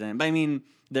second season, but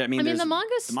the manga's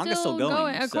still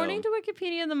going. According to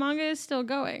Wikipedia, the manga is still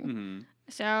going.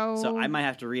 So I might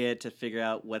have to read it to figure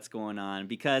out what's going on,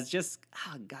 because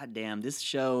goddamn, this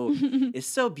show is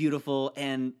so beautiful,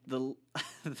 and the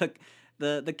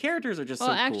characters are just so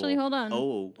cool. Well, actually, hold on.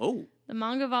 Oh. The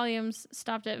manga volumes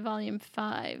stopped at volume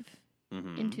 5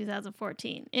 in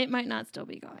 2014. It might not still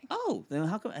be going. Oh, then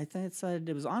how come? I thought it said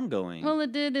it was ongoing. Well,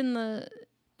 it did in the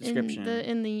description.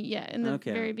 in the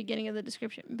Okay. very beginning of the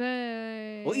description.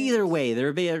 But Well, either way,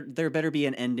 there better be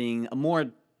an ending, a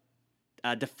more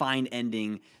defined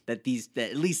ending that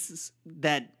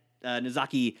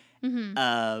Nozaki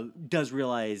does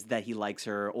realize that he likes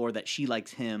her or that she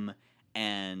likes him,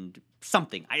 and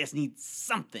something. I just need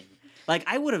something. Like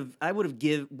I would have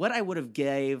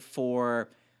gave for.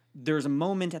 There's a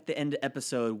moment at the end of the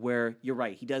episode where you're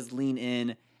right. He does lean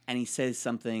in and he says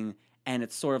something, and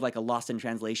it's sort of like a lost in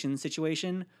translation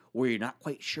situation where you're not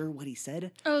quite sure what he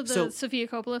said. Oh, the Sofia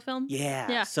Coppola film?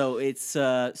 Yeah. So it's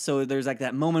so there's like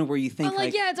that moment where you think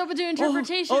it's open to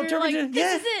interpretation. You're like,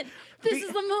 this is it. This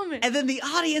is the moment. And then the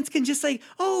audience can just say,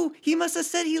 oh, he must have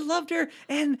said he loved her,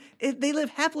 and they live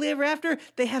happily ever after.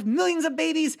 They have millions of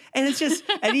babies, and it's just,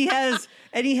 and he has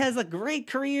a great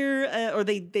career, or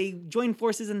they join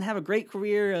forces and have a great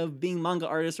career of being manga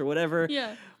artists or whatever.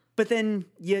 Yeah. But then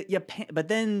but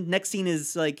then next scene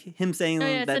is like him saying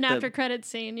it's that an after credits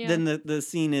scene. Yeah. Then the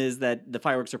scene is that the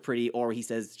fireworks are pretty, or he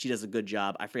says she does a good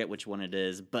job. I forget which one it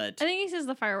is, but I think he says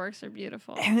the fireworks are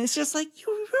beautiful. And it's just like, you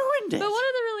ruined it. But one of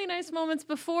the really nice moments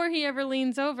before he ever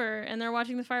leans over and they're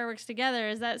watching the fireworks together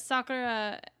is that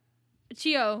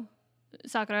Chiyo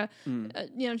Sakura,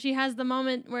 she has the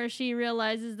moment where she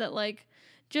realizes that like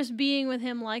just being with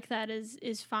him like that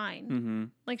is fine. Mm-hmm.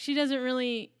 Like she doesn't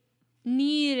really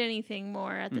need anything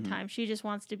more at the time. She just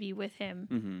wants to be with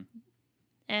him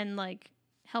and like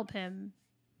help him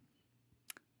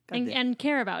and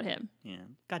care about him. Yeah.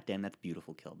 God damn, that's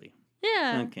beautiful, Kelby.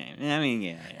 Yeah. Okay. I mean,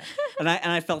 yeah. and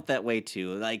I felt that way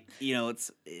too. Like, it's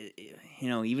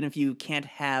even if you can't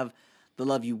have the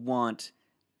love you want,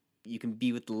 you can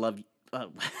be with the love.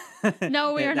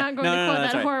 No, we are not going to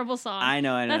quote that horrible song. I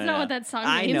know. That's not what that song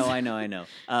means. I know.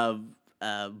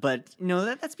 But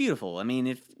that's beautiful. I mean,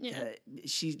 if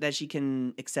she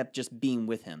can accept just being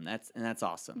with him, that's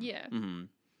awesome. Yeah. Mm-hmm.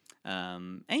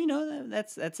 And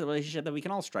that's a relationship that we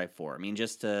can all strive for. I mean,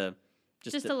 just to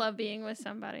love being with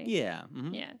somebody. Yeah.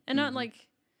 Mm-hmm. Yeah, and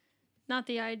not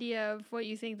the idea of what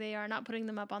you think they are, not putting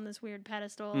them up on this weird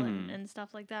pedestal and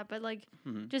stuff like that, but like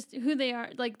just who they are.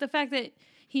 Like the fact that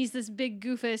he's this big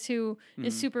goofus who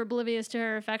is super oblivious to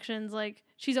her affections, like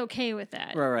she's okay with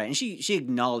that. Right. And she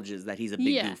acknowledges that he's a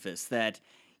big doofus, that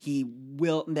he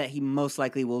most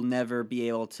likely will never be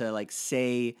able to like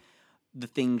say the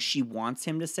things she wants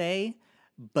him to say,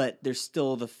 but there's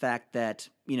still the fact that,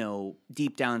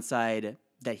 deep down inside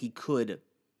that he could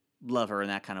love her in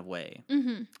that kind of way.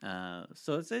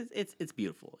 So it's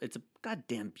beautiful. It's a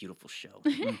goddamn beautiful show.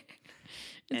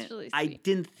 It's really sweet. I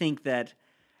didn't think that,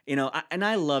 and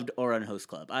I loved Ouran Host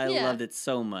Club. I loved it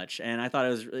so much, and I thought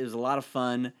it was a lot of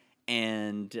fun.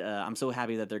 And I'm so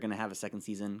happy that they're going to have a second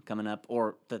season coming up,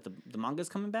 or that the manga's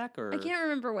coming back. Or I can't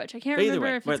remember which. I can't remember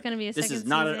if it's going to be a second season. This is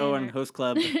not an Ouran Host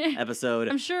Club episode.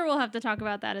 I'm sure we'll have to talk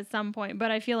about that at some point,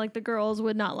 but I feel like the girls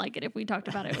would not like it if we talked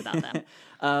about it without them.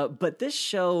 But this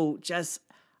show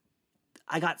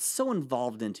I got so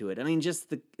involved into it. I mean,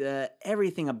 just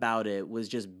everything about it was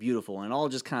just beautiful, and it all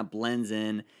just kind of blends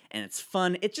in, and it's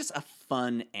fun. It's just a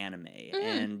fun anime,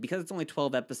 and because it's only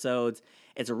 12 episodes,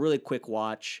 it's a really quick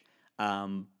watch.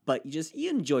 But you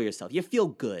enjoy yourself. You feel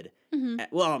good.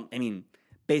 Well, I mean,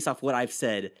 based off what I've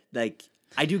said, like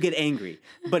I do get angry,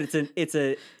 but it's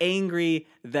a angry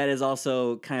that is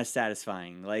also kind of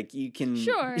satisfying. Like you can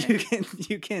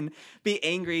be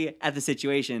angry at the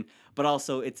situation, but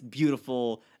also it's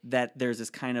beautiful that there's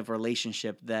this kind of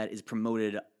relationship that is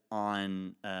promoted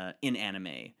on in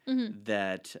anime.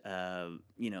 That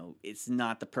it's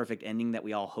not the perfect ending that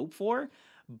we all hope for,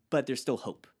 but there's still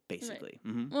hope. Basically,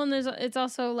 right. Well, and it's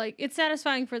also like it's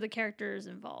satisfying for the characters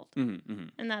involved,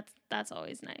 and that's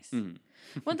always nice.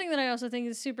 One thing that I also think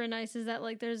is super nice is that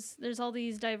like there's all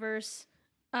these diverse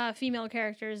female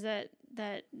characters that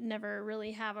never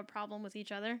really have a problem with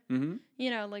each other.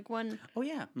 Like one. Oh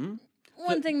yeah.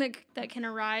 One thing that can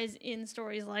arise in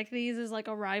stories like these is like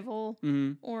a rival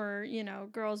or,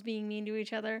 girls being mean to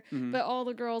each other. But all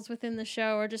the girls within the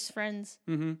show are just friends.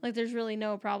 Like there's really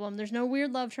no problem. There's no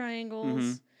weird love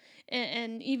triangles.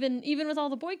 And even with all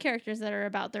the boy characters that are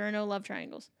about, there are no love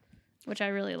triangles, which I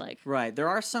really like. Right. There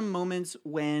are some moments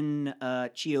when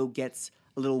Chiyo gets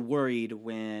a little worried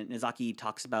when Nozaki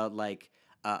talks about like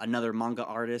another manga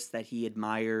artist that he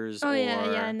admires.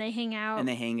 And they hang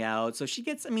out. So she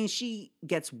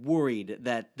gets worried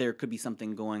that there could be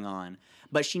something going on.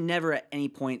 but she never at any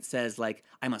point says like,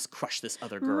 I must crush this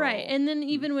other girl. Right. And then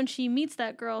even when she meets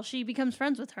that girl, she becomes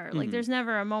friends with her. Like there's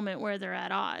never a moment where they're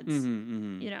at odds.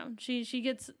 You know, she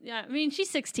gets, I mean, she's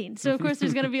 16. So of course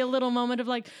there's going to be a little moment of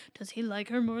like, does he like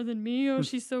her more than me? Oh,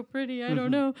 she's so pretty. I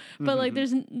don't know. But like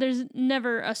there's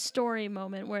never a story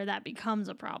moment where that becomes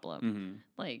a problem.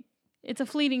 Like it's a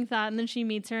fleeting thought, and then she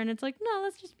meets her and it's like, no,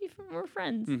 let's just be, we're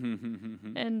friends.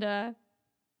 And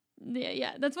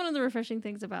yeah, that's one of the refreshing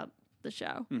things about the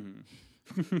show.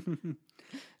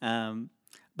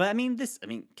 But I mean,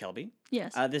 Kelby.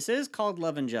 Yes. This is called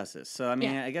Love and Justice. So I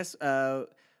mean, I guess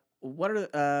what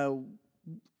are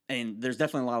and there's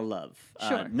definitely a lot of love.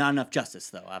 Sure. Not enough justice,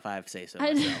 though, if I have to say so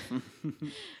myself.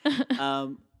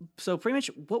 So pretty much,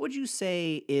 what would you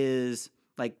say is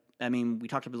like? I mean, we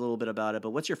talked a little bit about it,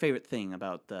 but what's your favorite thing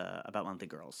about Monthly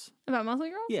Girls? About Monthly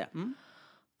Girls? Yeah.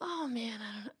 Oh man,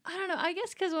 I don't know. I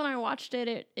guess because when I watched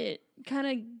it, it kind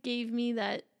of gave me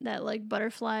that like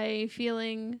butterfly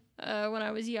feeling when I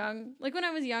was young. Like when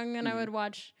I was young, and I would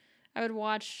watch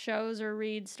shows or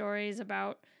read stories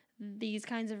about these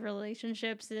kinds of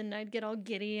relationships, and I'd get all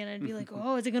giddy, and I'd be like,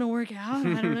 "Oh, is it gonna work out?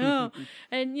 I don't know."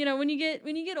 And you know, when you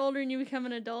get older and you become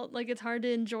an adult, like it's hard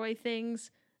to enjoy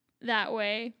things that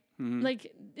way.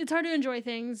 Like it's hard to enjoy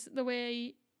things the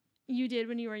way you did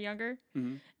when you were younger,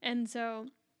 and so.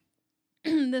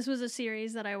 This was a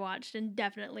series that I watched and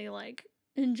definitely like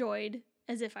enjoyed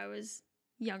as if I was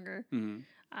younger.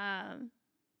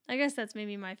 I guess that's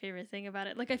maybe my favorite thing about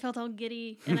it. Like I felt all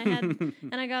giddy and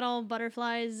I got all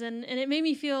butterflies and it made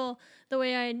me feel the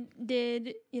way I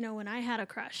did, you know, when I had a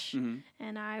crush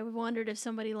and I wondered if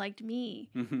somebody liked me.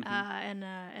 And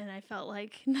I felt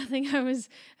like nothing I was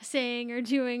saying or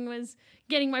doing was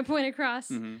getting my point across.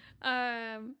 And you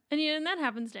know, and that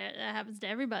happens to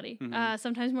everybody.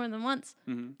 Sometimes more than once.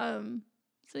 So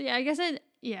yeah, I guess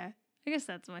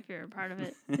that's my favorite part of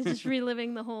it. It's just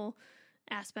reliving the whole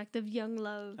aspect of young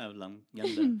love. Young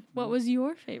love. What was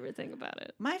your favorite thing about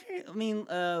it? My favorite,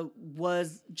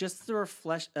 was just the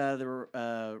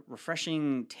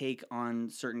refreshing take on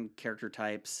certain character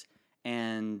types,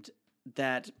 and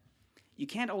that you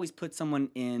can't always put someone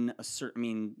in a certain. I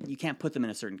mean, you can't put them in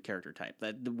a certain character type.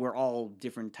 That we're all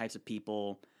different types of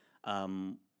people,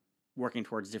 working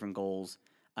towards different goals.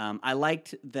 I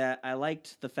liked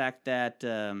the fact that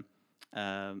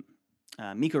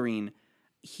Mikorin.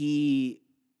 He's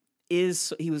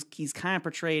kind of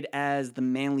portrayed as the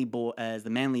manly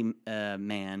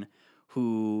man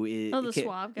who is the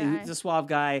suave guy. The suave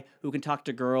guy who can talk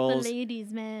to girls. The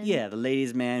ladies' man. Yeah, the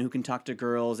ladies' man who can talk to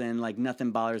girls and like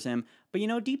nothing bothers him. But you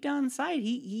know, deep down inside,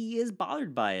 he is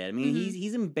bothered by it. I mean,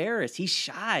 he's embarrassed. He's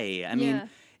shy. I mean,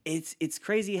 it's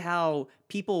crazy how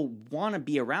people want to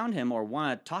be around him or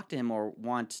want to talk to him or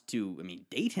want to,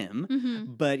 date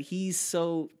him. But he's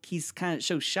kind of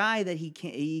so shy that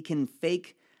he can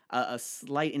fake a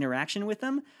slight interaction with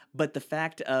them. But the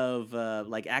fact of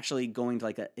like actually going to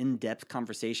like an in-depth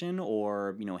conversation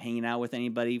or, you know, hanging out with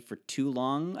anybody for too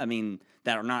long,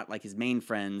 that are not like his main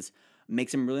friends,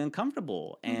 makes him really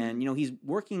uncomfortable. And, you know, he's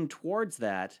working towards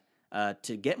that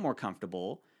to get more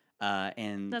comfortable.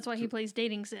 And that's why he plays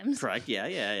dating sims. Correct.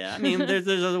 Yeah. I mean, there's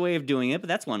other way of doing it, but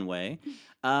that's one way.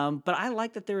 But I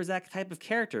like that there was that type of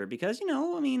character because, you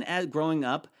know, as growing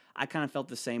up, I kind of felt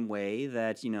the same way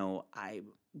that, you know, I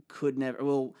could never,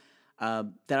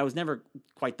 that I was never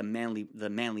quite the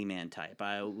manly man type.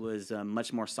 I was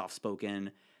much more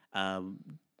soft-spoken,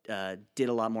 did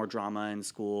a lot more drama in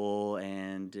school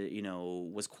and, you know,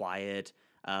 was quiet.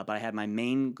 But I had my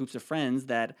main groups of friends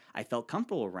that I felt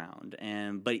comfortable around.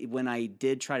 But when I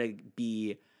did try to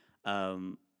be,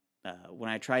 when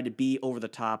I tried to be over the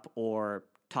top or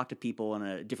talk to people in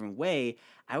a different way,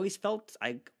 I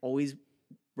always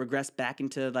regressed back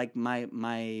into like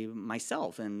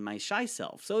myself and my shy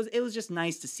self. So it was just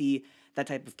nice to see that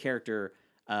type of character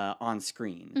on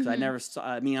screen because I never saw.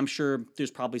 I'm sure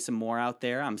there's probably some more out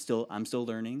there. I'm still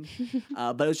learning,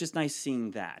 but it was just nice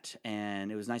seeing that,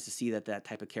 and it was nice to see that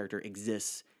type of character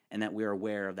exists and that we're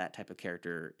aware of that type of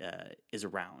character is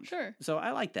around. Sure. So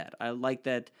I like that. I like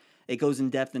that it goes in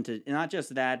depth into not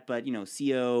just that, but you know,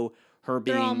 CO. Her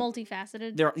being, they're all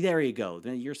multifaceted. There you go.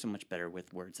 You're so much better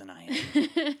with words than I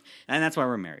am, and that's why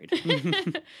we're married.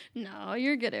 No,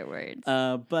 you're good at words.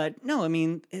 But no,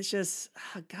 it's just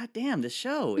goddamn the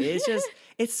show. It's just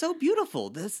it's so beautiful.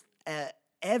 This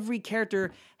every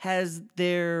character has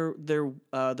their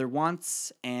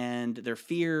wants and their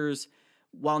fears,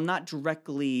 while not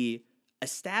directly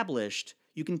established.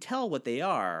 You can tell what they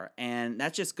are, and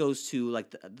that just goes to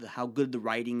like how good the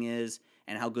writing is.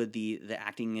 And how good the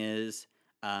acting is,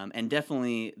 and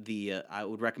definitely I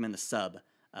would recommend the sub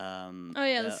Oh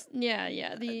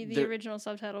yeah, The the- original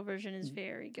subtitle version is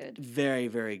very good. Very,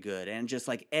 very good. And just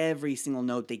like every single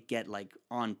note they get like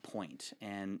on point.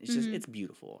 And it's just, it's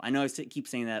beautiful. I know keep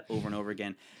saying that over and over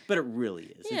again, but it really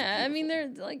is. It's Yeah, I mean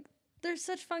beautiful. they're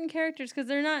such fun characters because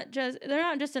they're not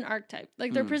just an archetype.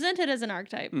 Like they're presented as an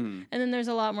archetype, and then there's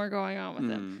a lot more going on with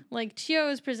them. Like Chio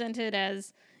is presented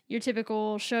as your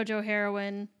typical shoujo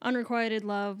heroine, unrequited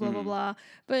love, blah blah blah.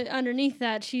 But underneath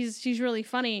that, she's really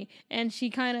funny, and she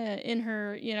kind of in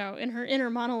her inner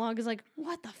monologue is like,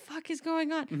 "What the fuck is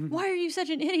going on? Why are you such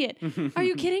an idiot? Are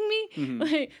you kidding me?"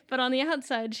 Like, but on the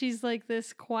outside, she's like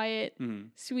this quiet,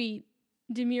 sweet,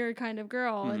 demure kind of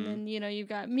girl. And then you've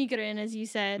got Mikurin, as you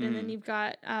said, and then you've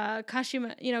got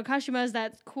Kashima. Kashima is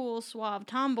that cool, suave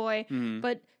tomboy,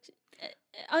 but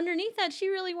underneath that, she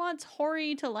really wants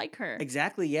Hori to like her.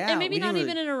 Exactly, yeah. And maybe not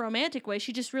even in a romantic way.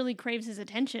 She just really craves his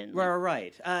attention.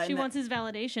 Right. She wants his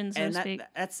validation, so to speak.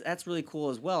 That's really cool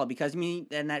as well, because I mean,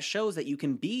 and that shows that you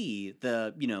can be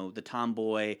the the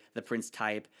tomboy, the prince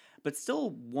type, but still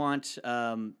want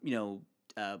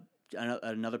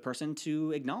another person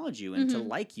to acknowledge you and to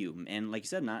like you, and like you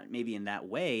said, not maybe in that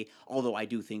way. Although I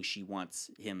do think she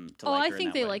wants him to. Oh, like I her think in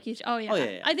that they way. like each. Oh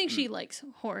yeah. I think she likes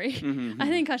Hori. I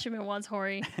think Kashima wants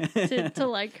Hori to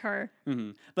like her.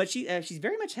 But she's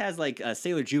very much has like a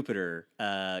Sailor Jupiter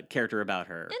character about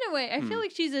her. In a way, I feel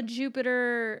like she's a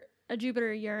Jupiter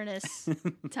Uranus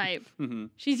type.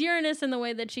 She's Uranus in the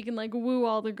way that she can like woo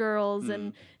all the girls,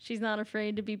 and she's not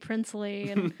afraid to be princely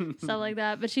and stuff like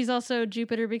that. But she's also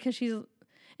Jupiter because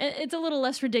it's a little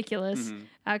less ridiculous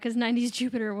because 90s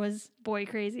Jupiter was boy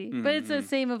crazy. But it's the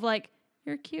same of like,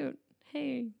 you're cute.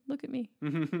 Hey, look at me.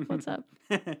 What's up?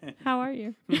 How are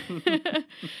you?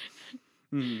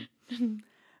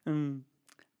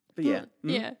 But yeah.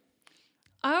 Yeah.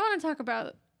 I want to talk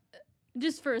about,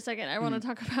 just for a second, I want to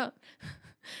talk about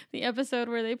the episode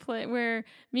where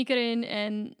Mikurin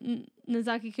and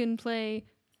Nozaki-kun play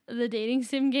the dating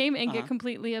sim game and get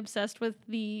completely obsessed with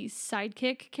the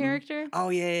sidekick character. Oh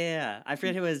yeah. I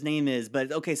forget who his name is,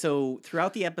 but okay. So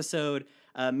throughout the episode,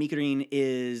 Mikurin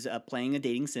is playing a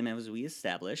dating sim, as we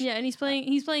established. Yeah, and he's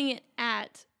playing it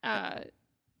at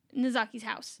Nozaki's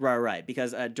house. Right.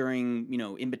 Because during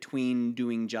in between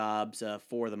doing jobs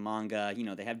for the manga,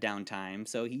 they have downtime,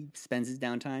 so he spends his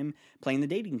downtime playing the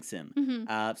dating sim.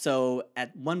 So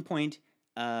at one point,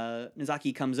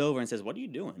 Nozaki comes over and says, "What are you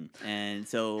doing?" And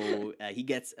so he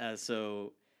gets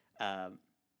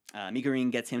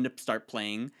Mikurin gets him to start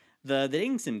playing the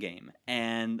dating sim game,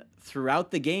 and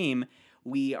throughout the game,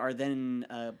 we are then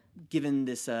given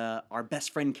this our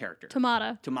best friend character,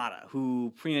 Tomada,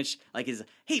 who pretty much like is,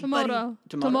 "Hey, buddy."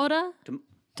 Tomoda.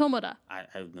 I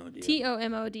have no idea.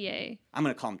 Tomoda. I'm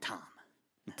gonna call him Tom.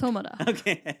 Tomoda.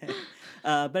 Okay.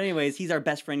 But anyways, he's our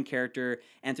best friend character,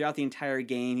 and throughout the entire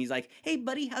game, he's like, "Hey,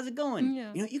 buddy, how's it going?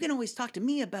 Yeah. You can always talk to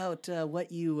me about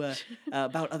what you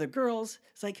about other girls.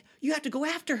 It's like, you have to go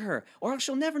after her, or else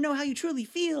she'll never know how you truly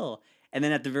feel." And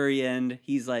then at the very end,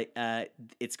 he's like,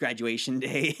 "It's graduation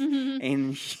day,"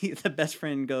 and the best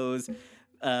friend goes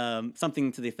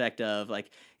something to the effect of like,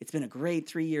 "It's been a great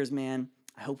 3 years, man.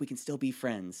 I hope we can still be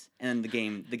friends." And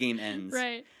then the game ends.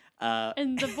 Right.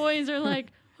 And the boys are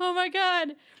like, "Oh my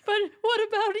god, but what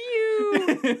about you?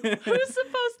 Who's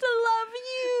supposed to love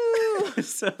you?"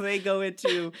 So they go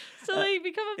into So they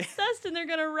become obsessed, and they're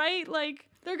gonna write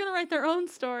their own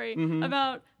story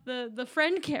about the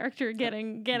friend character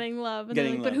getting love. And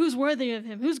Getting like, but love. who's worthy of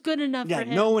him? Who's good enough for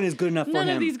him? no one is good enough for None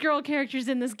him. of these girl characters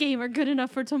in this game are good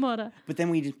enough for Tomoda. But then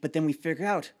we figure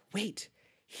out, wait,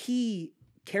 he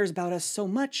cares about us so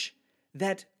much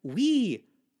that we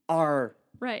are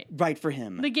right for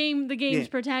him. The game's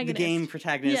protagonist. The game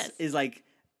protagonist Yes. is like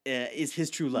is his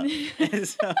true love.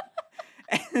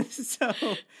 and so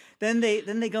then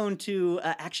they go into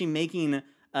actually making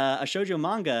a shoujo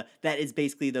manga that is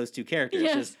basically those two characters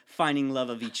Yes. just finding love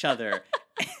of each other,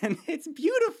 and it's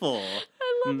beautiful.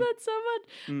 I love that so much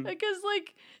because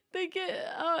like they get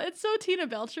it's so Tina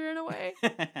Belcher in a way.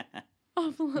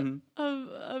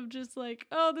 Of just like,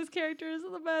 oh, this character is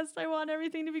the best. I want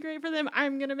everything to be great for them.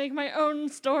 I'm gonna make my own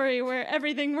story where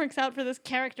everything works out for this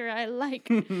character I like.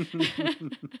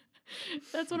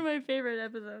 That's one of my favorite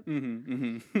episodes.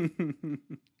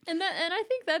 And I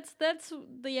think that's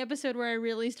the episode where I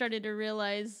really started to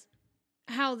realize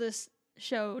how this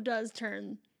show does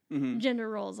turn gender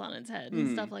roles on its head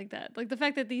and stuff like that. Like the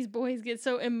fact that these boys get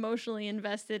so emotionally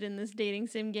invested in this dating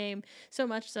sim game, so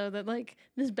much so that like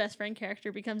this best friend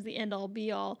character becomes the end all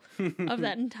be all of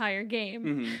that entire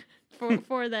game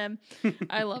for them.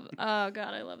 I love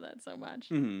that so much.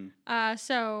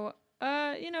 So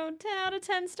 10 out of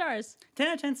 10 stars. 10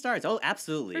 out of 10 stars. Oh,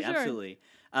 absolutely. For sure. Absolutely.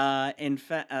 In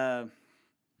fact,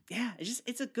 yeah, it's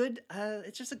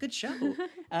just a good show.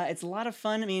 It's a lot of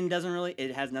fun. I mean,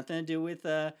 it has nothing to do with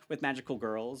magical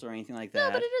girls or anything like that.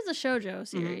 No, but it is a shoujo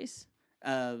series.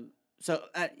 And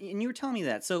you were telling me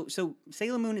that. So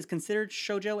Sailor Moon is considered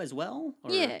shoujo as well?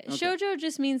 Or? Yeah, Okay. shoujo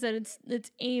just means that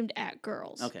it's aimed at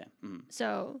girls. Okay.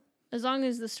 So as long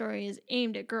as the story is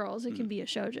aimed at girls, it can be a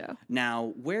shoujo.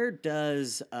 Now, where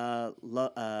does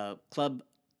Club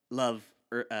Love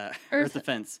Earth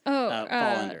Defense fall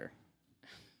under?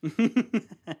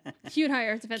 Cute High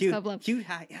Earth Defense Club Love. Cute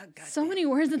High. Oh, God so damn. many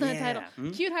words in that Yeah.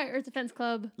 title. Cute High Earth Defense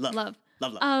Club Love.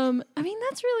 Love. I mean,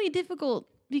 that's really difficult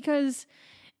because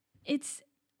it's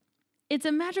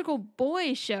a magical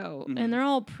boy show and they're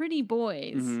all pretty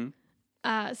boys.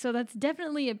 So that's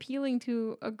definitely appealing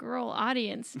to a girl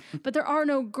audience. But there are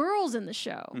no girls in the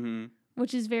show,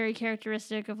 which is very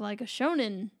characteristic of like a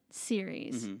shonen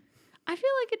series. I feel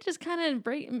like it just kind of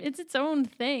it's its own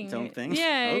thing. Its own thing?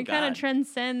 Yeah, Oh, it kind God. of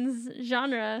transcends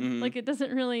genre. Like it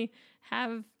doesn't really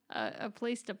have a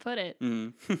place to put it.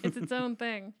 It's its own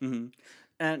thing.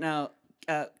 Now,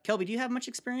 Kelby, do you have much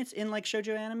experience in like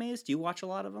shoujo animes? Do you watch a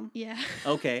lot of them? Yeah.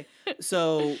 Okay,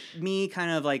 so me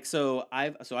kind of like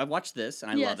I've watched this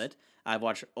and I love Yes. it. I've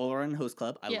watched Ouran Host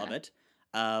Club. I Yeah. love it.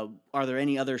 Are there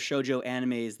any other shoujo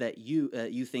animes that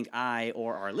you think I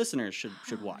or our listeners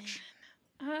should watch?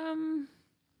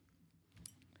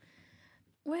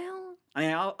 Well, I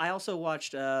mean, I also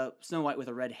watched Snow White with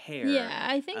a Red Hair. yeah,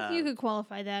 I think you could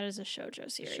qualify that as a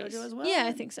shoujo series. Shoujo as well? Yeah,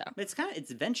 I think so. It's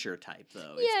adventure type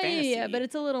though. It's Yeah, fantasy. yeah, but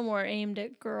it's a little more aimed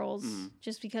at girls,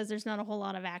 just because there's not a whole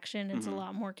lot of action. It's a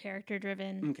lot more character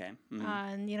driven, okay.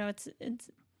 and you know, it's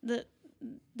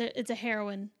a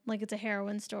heroine, like it's a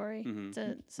heroine story.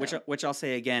 Which I'll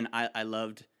say again, I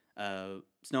loved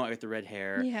Snow White with the Red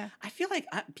Hair. Yeah. I feel like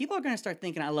people are going to start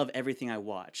thinking I love everything I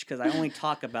watch because I only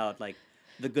talk about like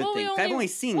the good things. I've only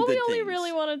seen good things. we only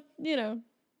really want to,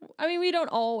 I mean, we don't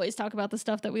always talk about the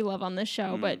stuff that we love on this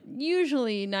show, but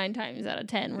usually 9 times out of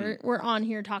 10, we're on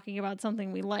here talking about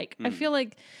something we like. I feel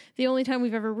like the only time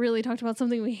we've ever really talked about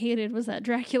something we hated was that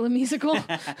Dracula musical.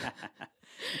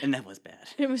 And that was bad.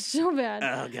 It was so bad.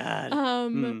 Oh,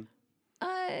 God.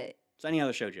 So any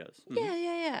other shoujos?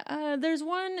 Yeah. There's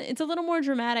one, it's a little more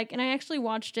dramatic, and I actually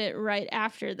watched it right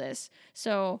after this.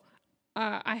 So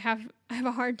I have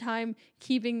a hard time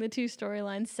keeping the two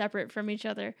storylines separate from each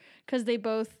other because they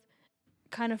both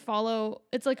kind of follow.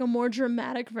 It's like a more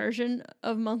dramatic version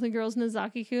of Monthly Girls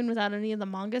Nozaki-kun without any of the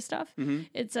manga stuff.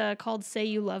 It's called Say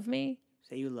You Love Me.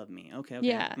 Say You Love Me. Okay.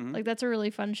 Yeah, like that's a really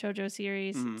fun shoujo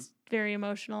series. It's very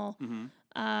emotional.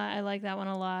 I like that one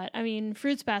a lot. I mean,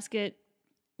 Fruits Basket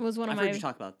was one of I've heard you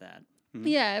talk about that.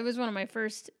 Yeah, it was one of my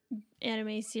first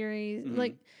anime series.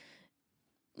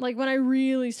 Like when I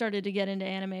really started to get into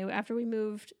anime after we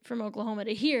moved from Oklahoma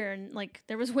to here, and like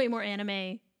there was way more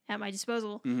anime at my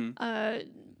disposal.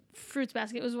 Fruits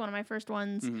Basket was one of my first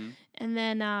ones, and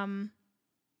then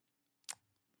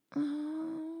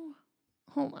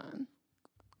hold on,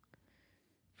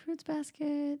 Fruits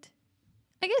Basket.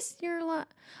 I guess I don't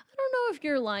know if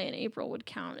Your Lie in April would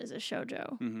count as a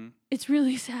shoujo. It's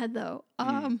really sad though.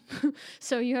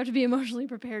 So you have to be emotionally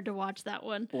prepared to watch that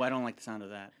one. Oh, I don't like the sound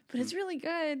of that. But it's really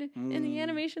good, and the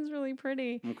animation's really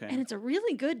pretty. Okay. And it's a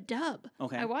really good dub.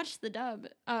 Okay. I watched the dub.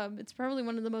 It's probably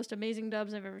one of the most amazing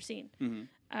dubs I've ever seen.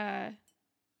 Yeah,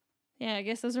 I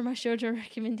guess those are my shoujo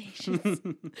recommendations.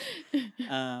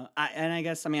 I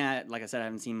guess, like I said, I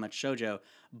haven't seen much shoujo,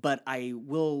 but I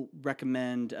will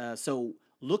recommend,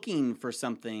 looking for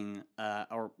something,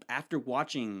 or after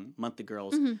watching Monthly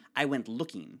Girls, I went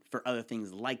looking for other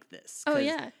things like this. Oh,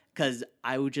 yeah. Because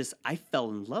I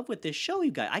fell in love with this show, you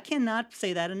guys. I cannot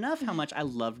say that enough, how much I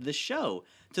loved this show,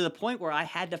 to the point where I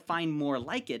had to find more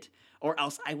like it, or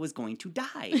else I was going to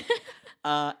die.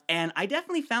 And I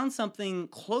definitely found something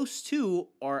close to,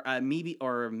 or maybe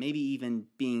even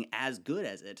being as good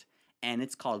as it, and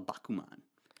it's called Bakuman.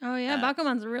 Oh yeah,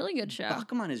 Bakuman's a really good show.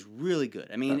 Bakuman is really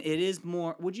good. I mean, it is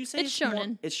more. Would you say it's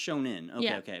shonen? It's shonen. Okay,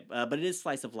 Yeah. okay. But it is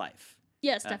slice of life.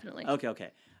 Yes, definitely.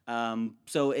 Okay. Bakuman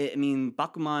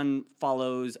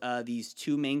follows these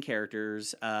two main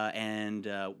characters, and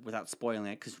without spoiling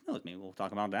it, because who knows, maybe we'll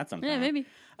talk about that sometime. Yeah, maybe.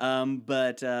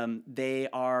 But they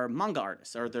are manga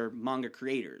artists, or they're manga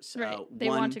creators. Right. They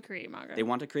want to create manga. They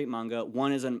want to create manga.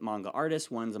 One is a manga artist,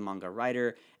 one's a manga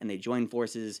writer, and they join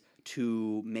forces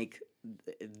to make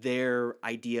their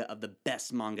idea of the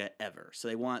best manga ever. So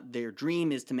their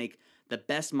dream is to make the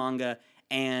best manga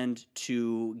and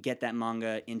to get that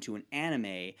manga into an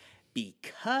anime,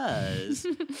 because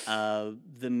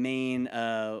the main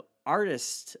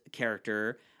artist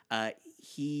character,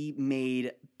 he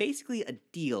made basically a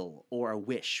deal or a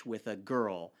wish with a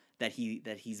girl that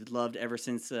he's loved ever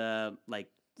since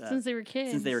since they were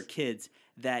kids. Since they were kids,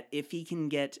 that if he can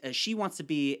get, she wants to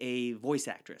be a voice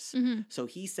actress. Mm-hmm. So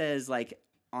he says, like,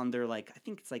 on their, like, I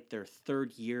think it's like their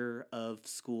third year of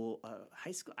school,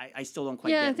 high school. I still don't quite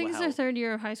get I think it's their third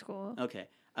year of high school. Okay.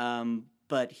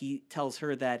 But he tells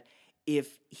her that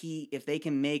if they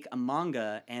can make a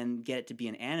manga and get it to be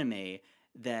an anime,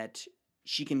 that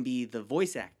she can be the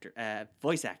voice actor.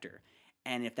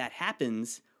 And if that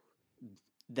happens,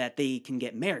 that they can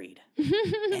get married.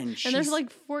 And there's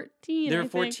like 14. They're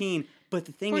 14, but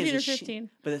the thing 14 is, or 15.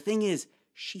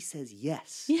 she says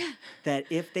yes. Yeah. That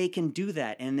if they can do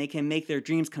that and they can make their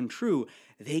dreams come true,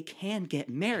 they can get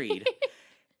married.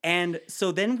 And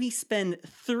so then we spend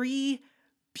 3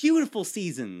 beautiful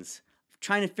seasons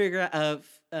trying to figure out,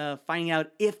 finding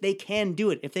out if they can do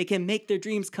it, if they can make their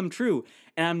dreams come true.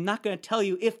 And I'm not going to tell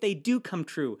you if they do come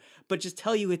true, but just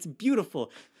tell you it's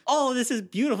beautiful. Oh, this is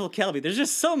beautiful, Kelby. There's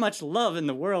just so much love in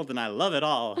the world, and I love it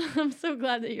all. I'm so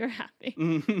glad that you're happy.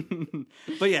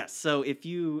 But yeah, so if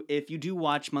you do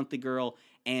watch Monthly Girl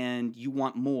and you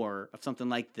want more of something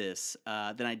like this,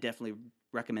 then I definitely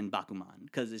recommend Bakuman,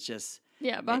 because it's just...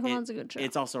 Yeah, Bakuman's a good show.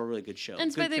 It's also a really good show. And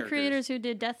it's by the creators who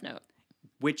did Death Note.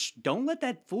 Which, don't let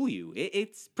that fool you.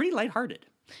 It's pretty lighthearted.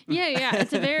 Yeah.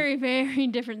 It's a very, very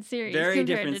different series compared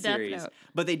to Death Note.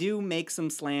 But they do make some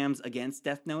slams against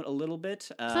Death Note a little bit.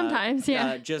 Sometimes,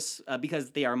 yeah. Just because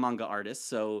they are manga artists,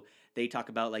 so they talk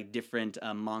about like different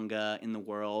manga in the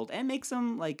world and make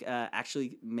some like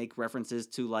actually make references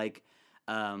to like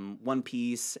One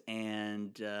Piece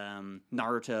and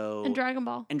Naruto and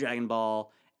Dragon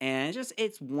Ball. And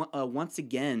it's once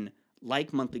again,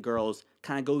 like Monthly Girls,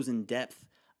 kind of goes in depth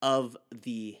of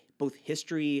the both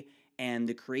history and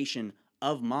the creation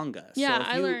of manga. Yeah,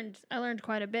 I learned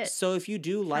quite a bit. So if you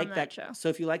do like that show. So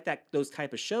if you like those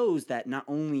type of shows that not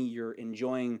only you're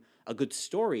enjoying a good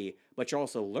story, but you're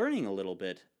also learning a little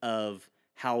bit of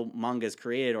how manga is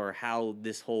created or how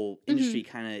this whole industry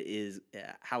kind of is,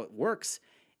 how it works,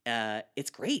 it's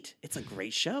great. It's a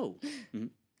great show. Mm-hmm.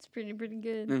 It's pretty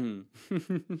good.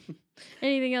 Mm-hmm.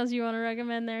 Anything else you want to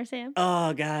recommend there, Sam?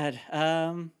 Oh, God.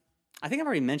 I think I've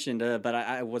already mentioned, but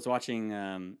I was watching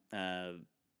My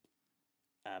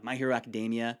Hero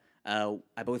Academia. I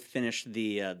both finished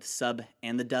the sub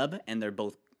and the dub, and they're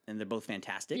both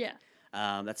fantastic. Yeah.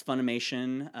 That's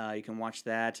Funimation. You can watch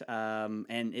that,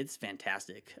 and it's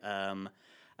fantastic.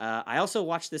 I also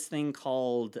watched this thing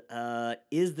called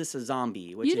Is This a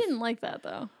Zombie? Which you didn't like that,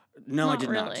 though. No, Not I did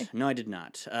really. not. No, I did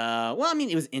not. Well, I mean,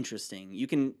 it was interesting. You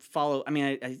can follow. I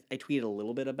mean, I tweeted a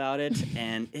little bit about it,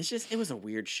 and it was a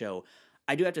weird show.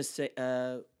 I do have to say,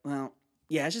 well,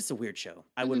 yeah, it's just a weird show.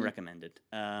 I wouldn't recommend it.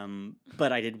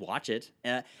 But I did watch it.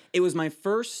 It was my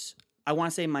first, I want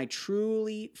to say my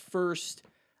truly first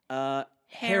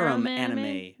harem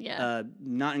anime. Yeah.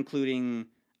 Not including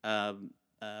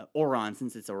Ouran,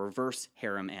 since it's a reverse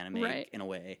harem anime in a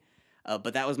way.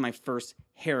 But that was my first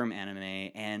harem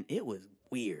anime, and it was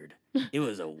weird. It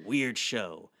was a weird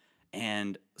show,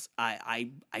 and I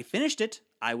finished it.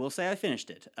 I will say I finished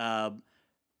it. Not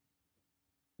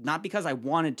because I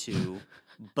wanted to,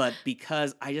 but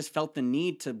because I just felt the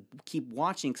need to keep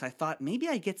watching, because I thought maybe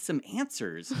I'd get some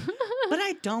answers, but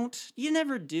I don't. You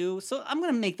never do. So I'm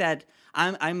gonna make that.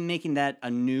 I'm making that a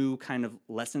new kind of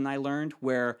lesson I learned,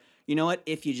 where, you know what,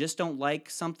 if you just don't like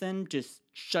something, just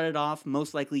shut it off.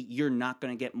 Most likely, you're not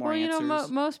going to get more answers. Well,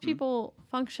 most people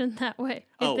function that way.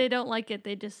 If they don't like it,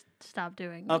 they just stop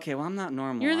doing it. Okay, well, I'm not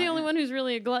normal. You're the only one who's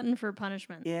really a glutton for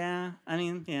punishment. Yeah, I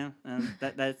mean, yeah,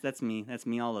 that's me. That's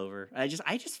me all over. I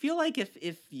just feel like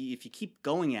if you keep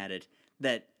going at it,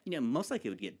 that, you know, most likely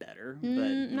it would get better. But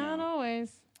not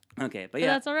always. Okay, but yeah,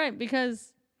 that's all right,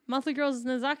 because Monthly Girls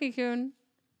Nozaki-kun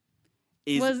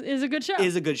is a good show.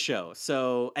 Is a good show.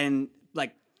 So, and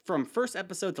like from first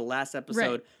episode to last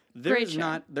episode, there's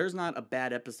not a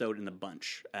bad episode in the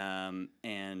bunch.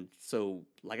 And so,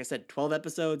 like I said, 12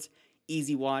 episodes,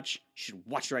 easy watch. You should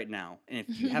watch it right now. And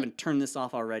if you haven't turned this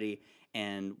off already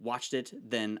and watched it,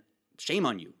 then shame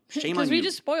on you. Shame on you. Because we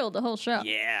just spoiled the whole show.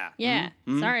 Yeah. Yeah.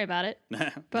 Mm-hmm. Sorry about it.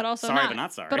 But also sorry, not. but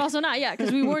not sorry. But also not, yeah,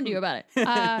 because we warned you about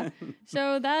it.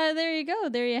 So there you go.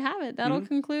 There you have it. That'll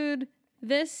conclude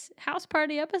this house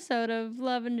party episode of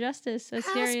Love and Justice, a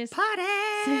serious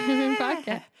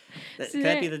podcast. Could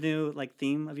that be the new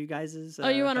theme of you guys'?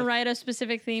 You want to write a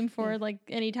specific theme for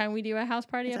anytime we do a house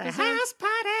party episode? A house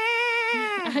party.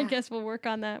 I guess we'll work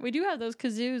on that. We do have those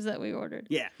kazoos that we ordered.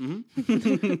 Yeah.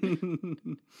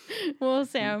 Well,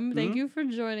 Sam, thank you for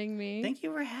joining me. Thank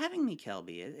you for having me,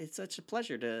 Kelby. It's such a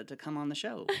pleasure to come on the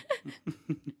show.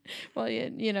 Well,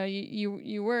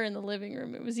 you were in the living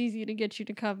room. It was easy to get you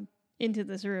to come into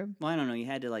this room. Well, I don't know. You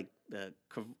had to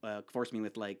force me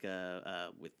with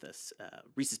this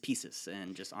Reese's Pieces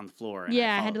and just on the floor. And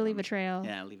I had to leave a trail.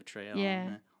 Yeah, leave a trail.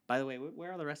 Yeah. By the way,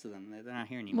 where are the rest of them? They're not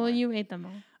here anymore. Well, you ate them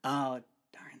all. Oh,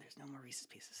 darn, there's no more Reese's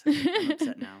Pieces. I'm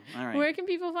upset now. All right. Where can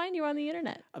people find you on the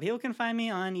internet? People can find me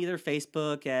on either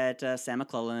Facebook at Sam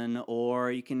McClellan,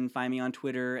 or you can find me on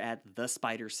Twitter at The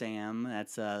Spider Sam.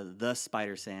 That's The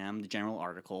Spider Sam, the general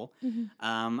article.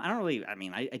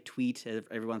 I tweet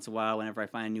every once in a while whenever I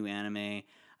find a new anime.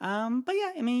 But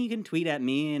yeah, you can tweet at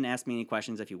me and ask me any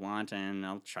questions if you want, and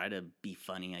I'll try to be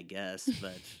funny, I guess,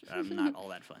 but I'm not all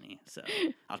that funny, so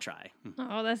I'll try.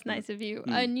 Oh, that's nice of you.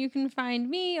 And you can find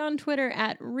me on Twitter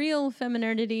at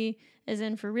RealFeminerdity, as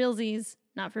in for realsies,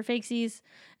 not for fakesies.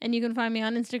 And you can find me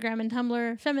on Instagram and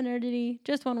Tumblr, Feminerdity,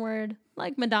 just one word,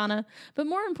 like Madonna. But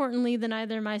more importantly than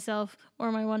either myself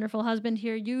or my wonderful husband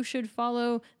here, you should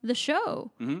follow the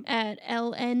show at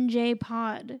LNJ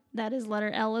Pod. That is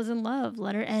letter L as in love,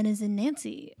 letter N as in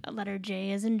Nancy, letter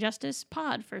J as in justice,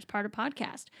 pod, first part of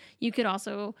podcast. You could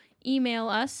also email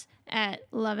us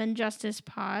at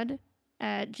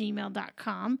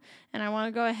loveandjusticepod@gmail.com. And I want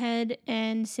to go ahead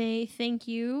and say thank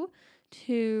you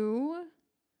to...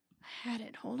 I had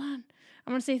it. Hold on.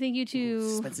 I'm going to say thank you to...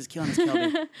 Suspense is killing us,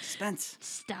 Kelby. Suspense.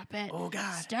 Stop it. Oh,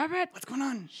 God. Stop it. What's going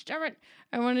on? Stop it.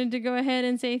 I wanted to go ahead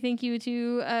and say thank you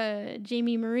to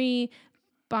Jamie Marie,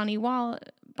 Bonnie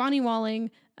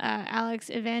Walling, Alex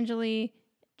Evangeli,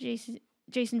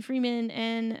 Jason Freeman,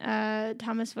 and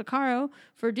Thomas Vaccaro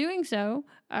for doing so.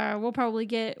 We'll probably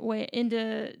get way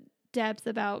into depth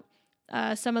about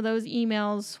some of those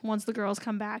emails once the girls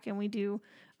come back and we do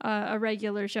a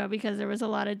regular show, because there was a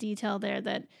lot of detail there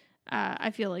that I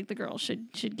feel like the girls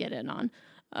should get in on.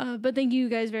 But thank you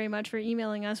guys very much for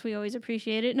emailing us. We always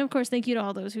appreciate it. And of course, thank you to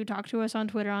all those who talk to us on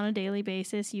Twitter on a daily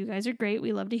basis. You guys are great.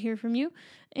 We love to hear from you.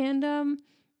 And I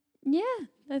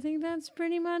think that's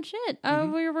pretty much it.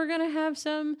 We're going to have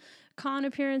some con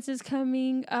appearances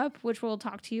coming up, which we'll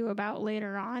talk to you about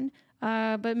later on.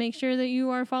 But make sure that you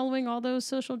are following all those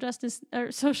social justice.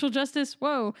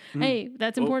 Whoa. Hey,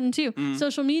 that's important too.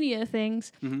 Social media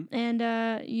things.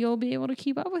 And you'll be able to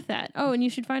keep up with that. Oh, and you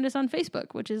should find us on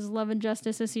Facebook, which is Love and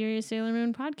Justice, a Serious Sailor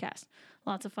Moon podcast.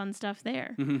 Lots of fun stuff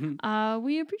there.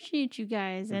 We appreciate you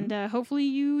guys. And hopefully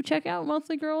you check out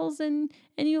Monthly Girls and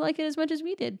you like it as much as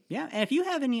we did. Yeah. And if you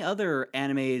have any other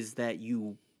animes that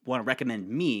you want to recommend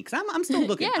me, because I'm still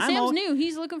looking. Sam's new.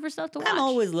 He's looking for stuff to watch. I'm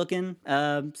always looking,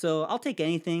 so I'll take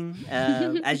anything.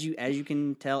 As you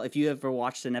can tell, if you ever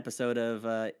watched an episode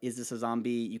of Is This a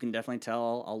Zombie, you can definitely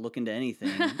tell I'll look into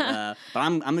anything. But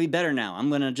I'm gonna be better now.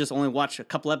 I'm gonna just only watch a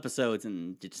couple episodes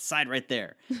and decide right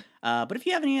there. But if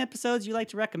you have any episodes you'd like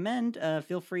to recommend,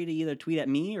 feel free to either tweet at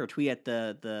me or tweet at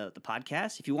the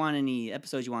podcast. If you want any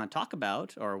episodes you want to talk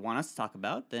about or want us to talk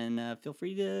about, then feel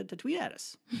free to tweet at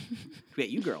us. Tweet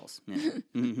at you girls. Yeah.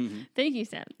 Thank you,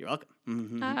 Sam. You're welcome.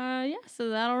 So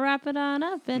that'll wrap it on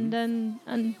up. And then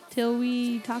until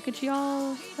we talk at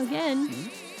y'all again,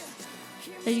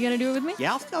 are you going to do it with me?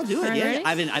 Yeah, I'll do it. Right, yeah,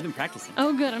 ready? I've been practicing.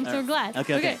 Oh, good. I'm so glad.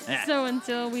 Okay. Yeah. So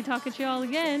until we talk at y'all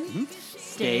again,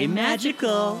 stay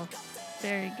magical.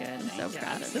 Very good. I'm so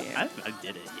proud of you. I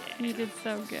did it, yeah. You did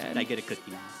so good. Did I get a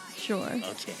cookie? Sure.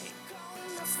 Okay.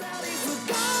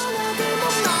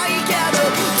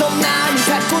 どんなに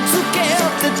かっこつけよっ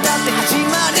てだって始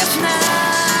まりゃしない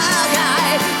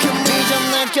君じゃ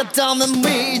なきゃダメ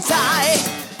みた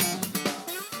い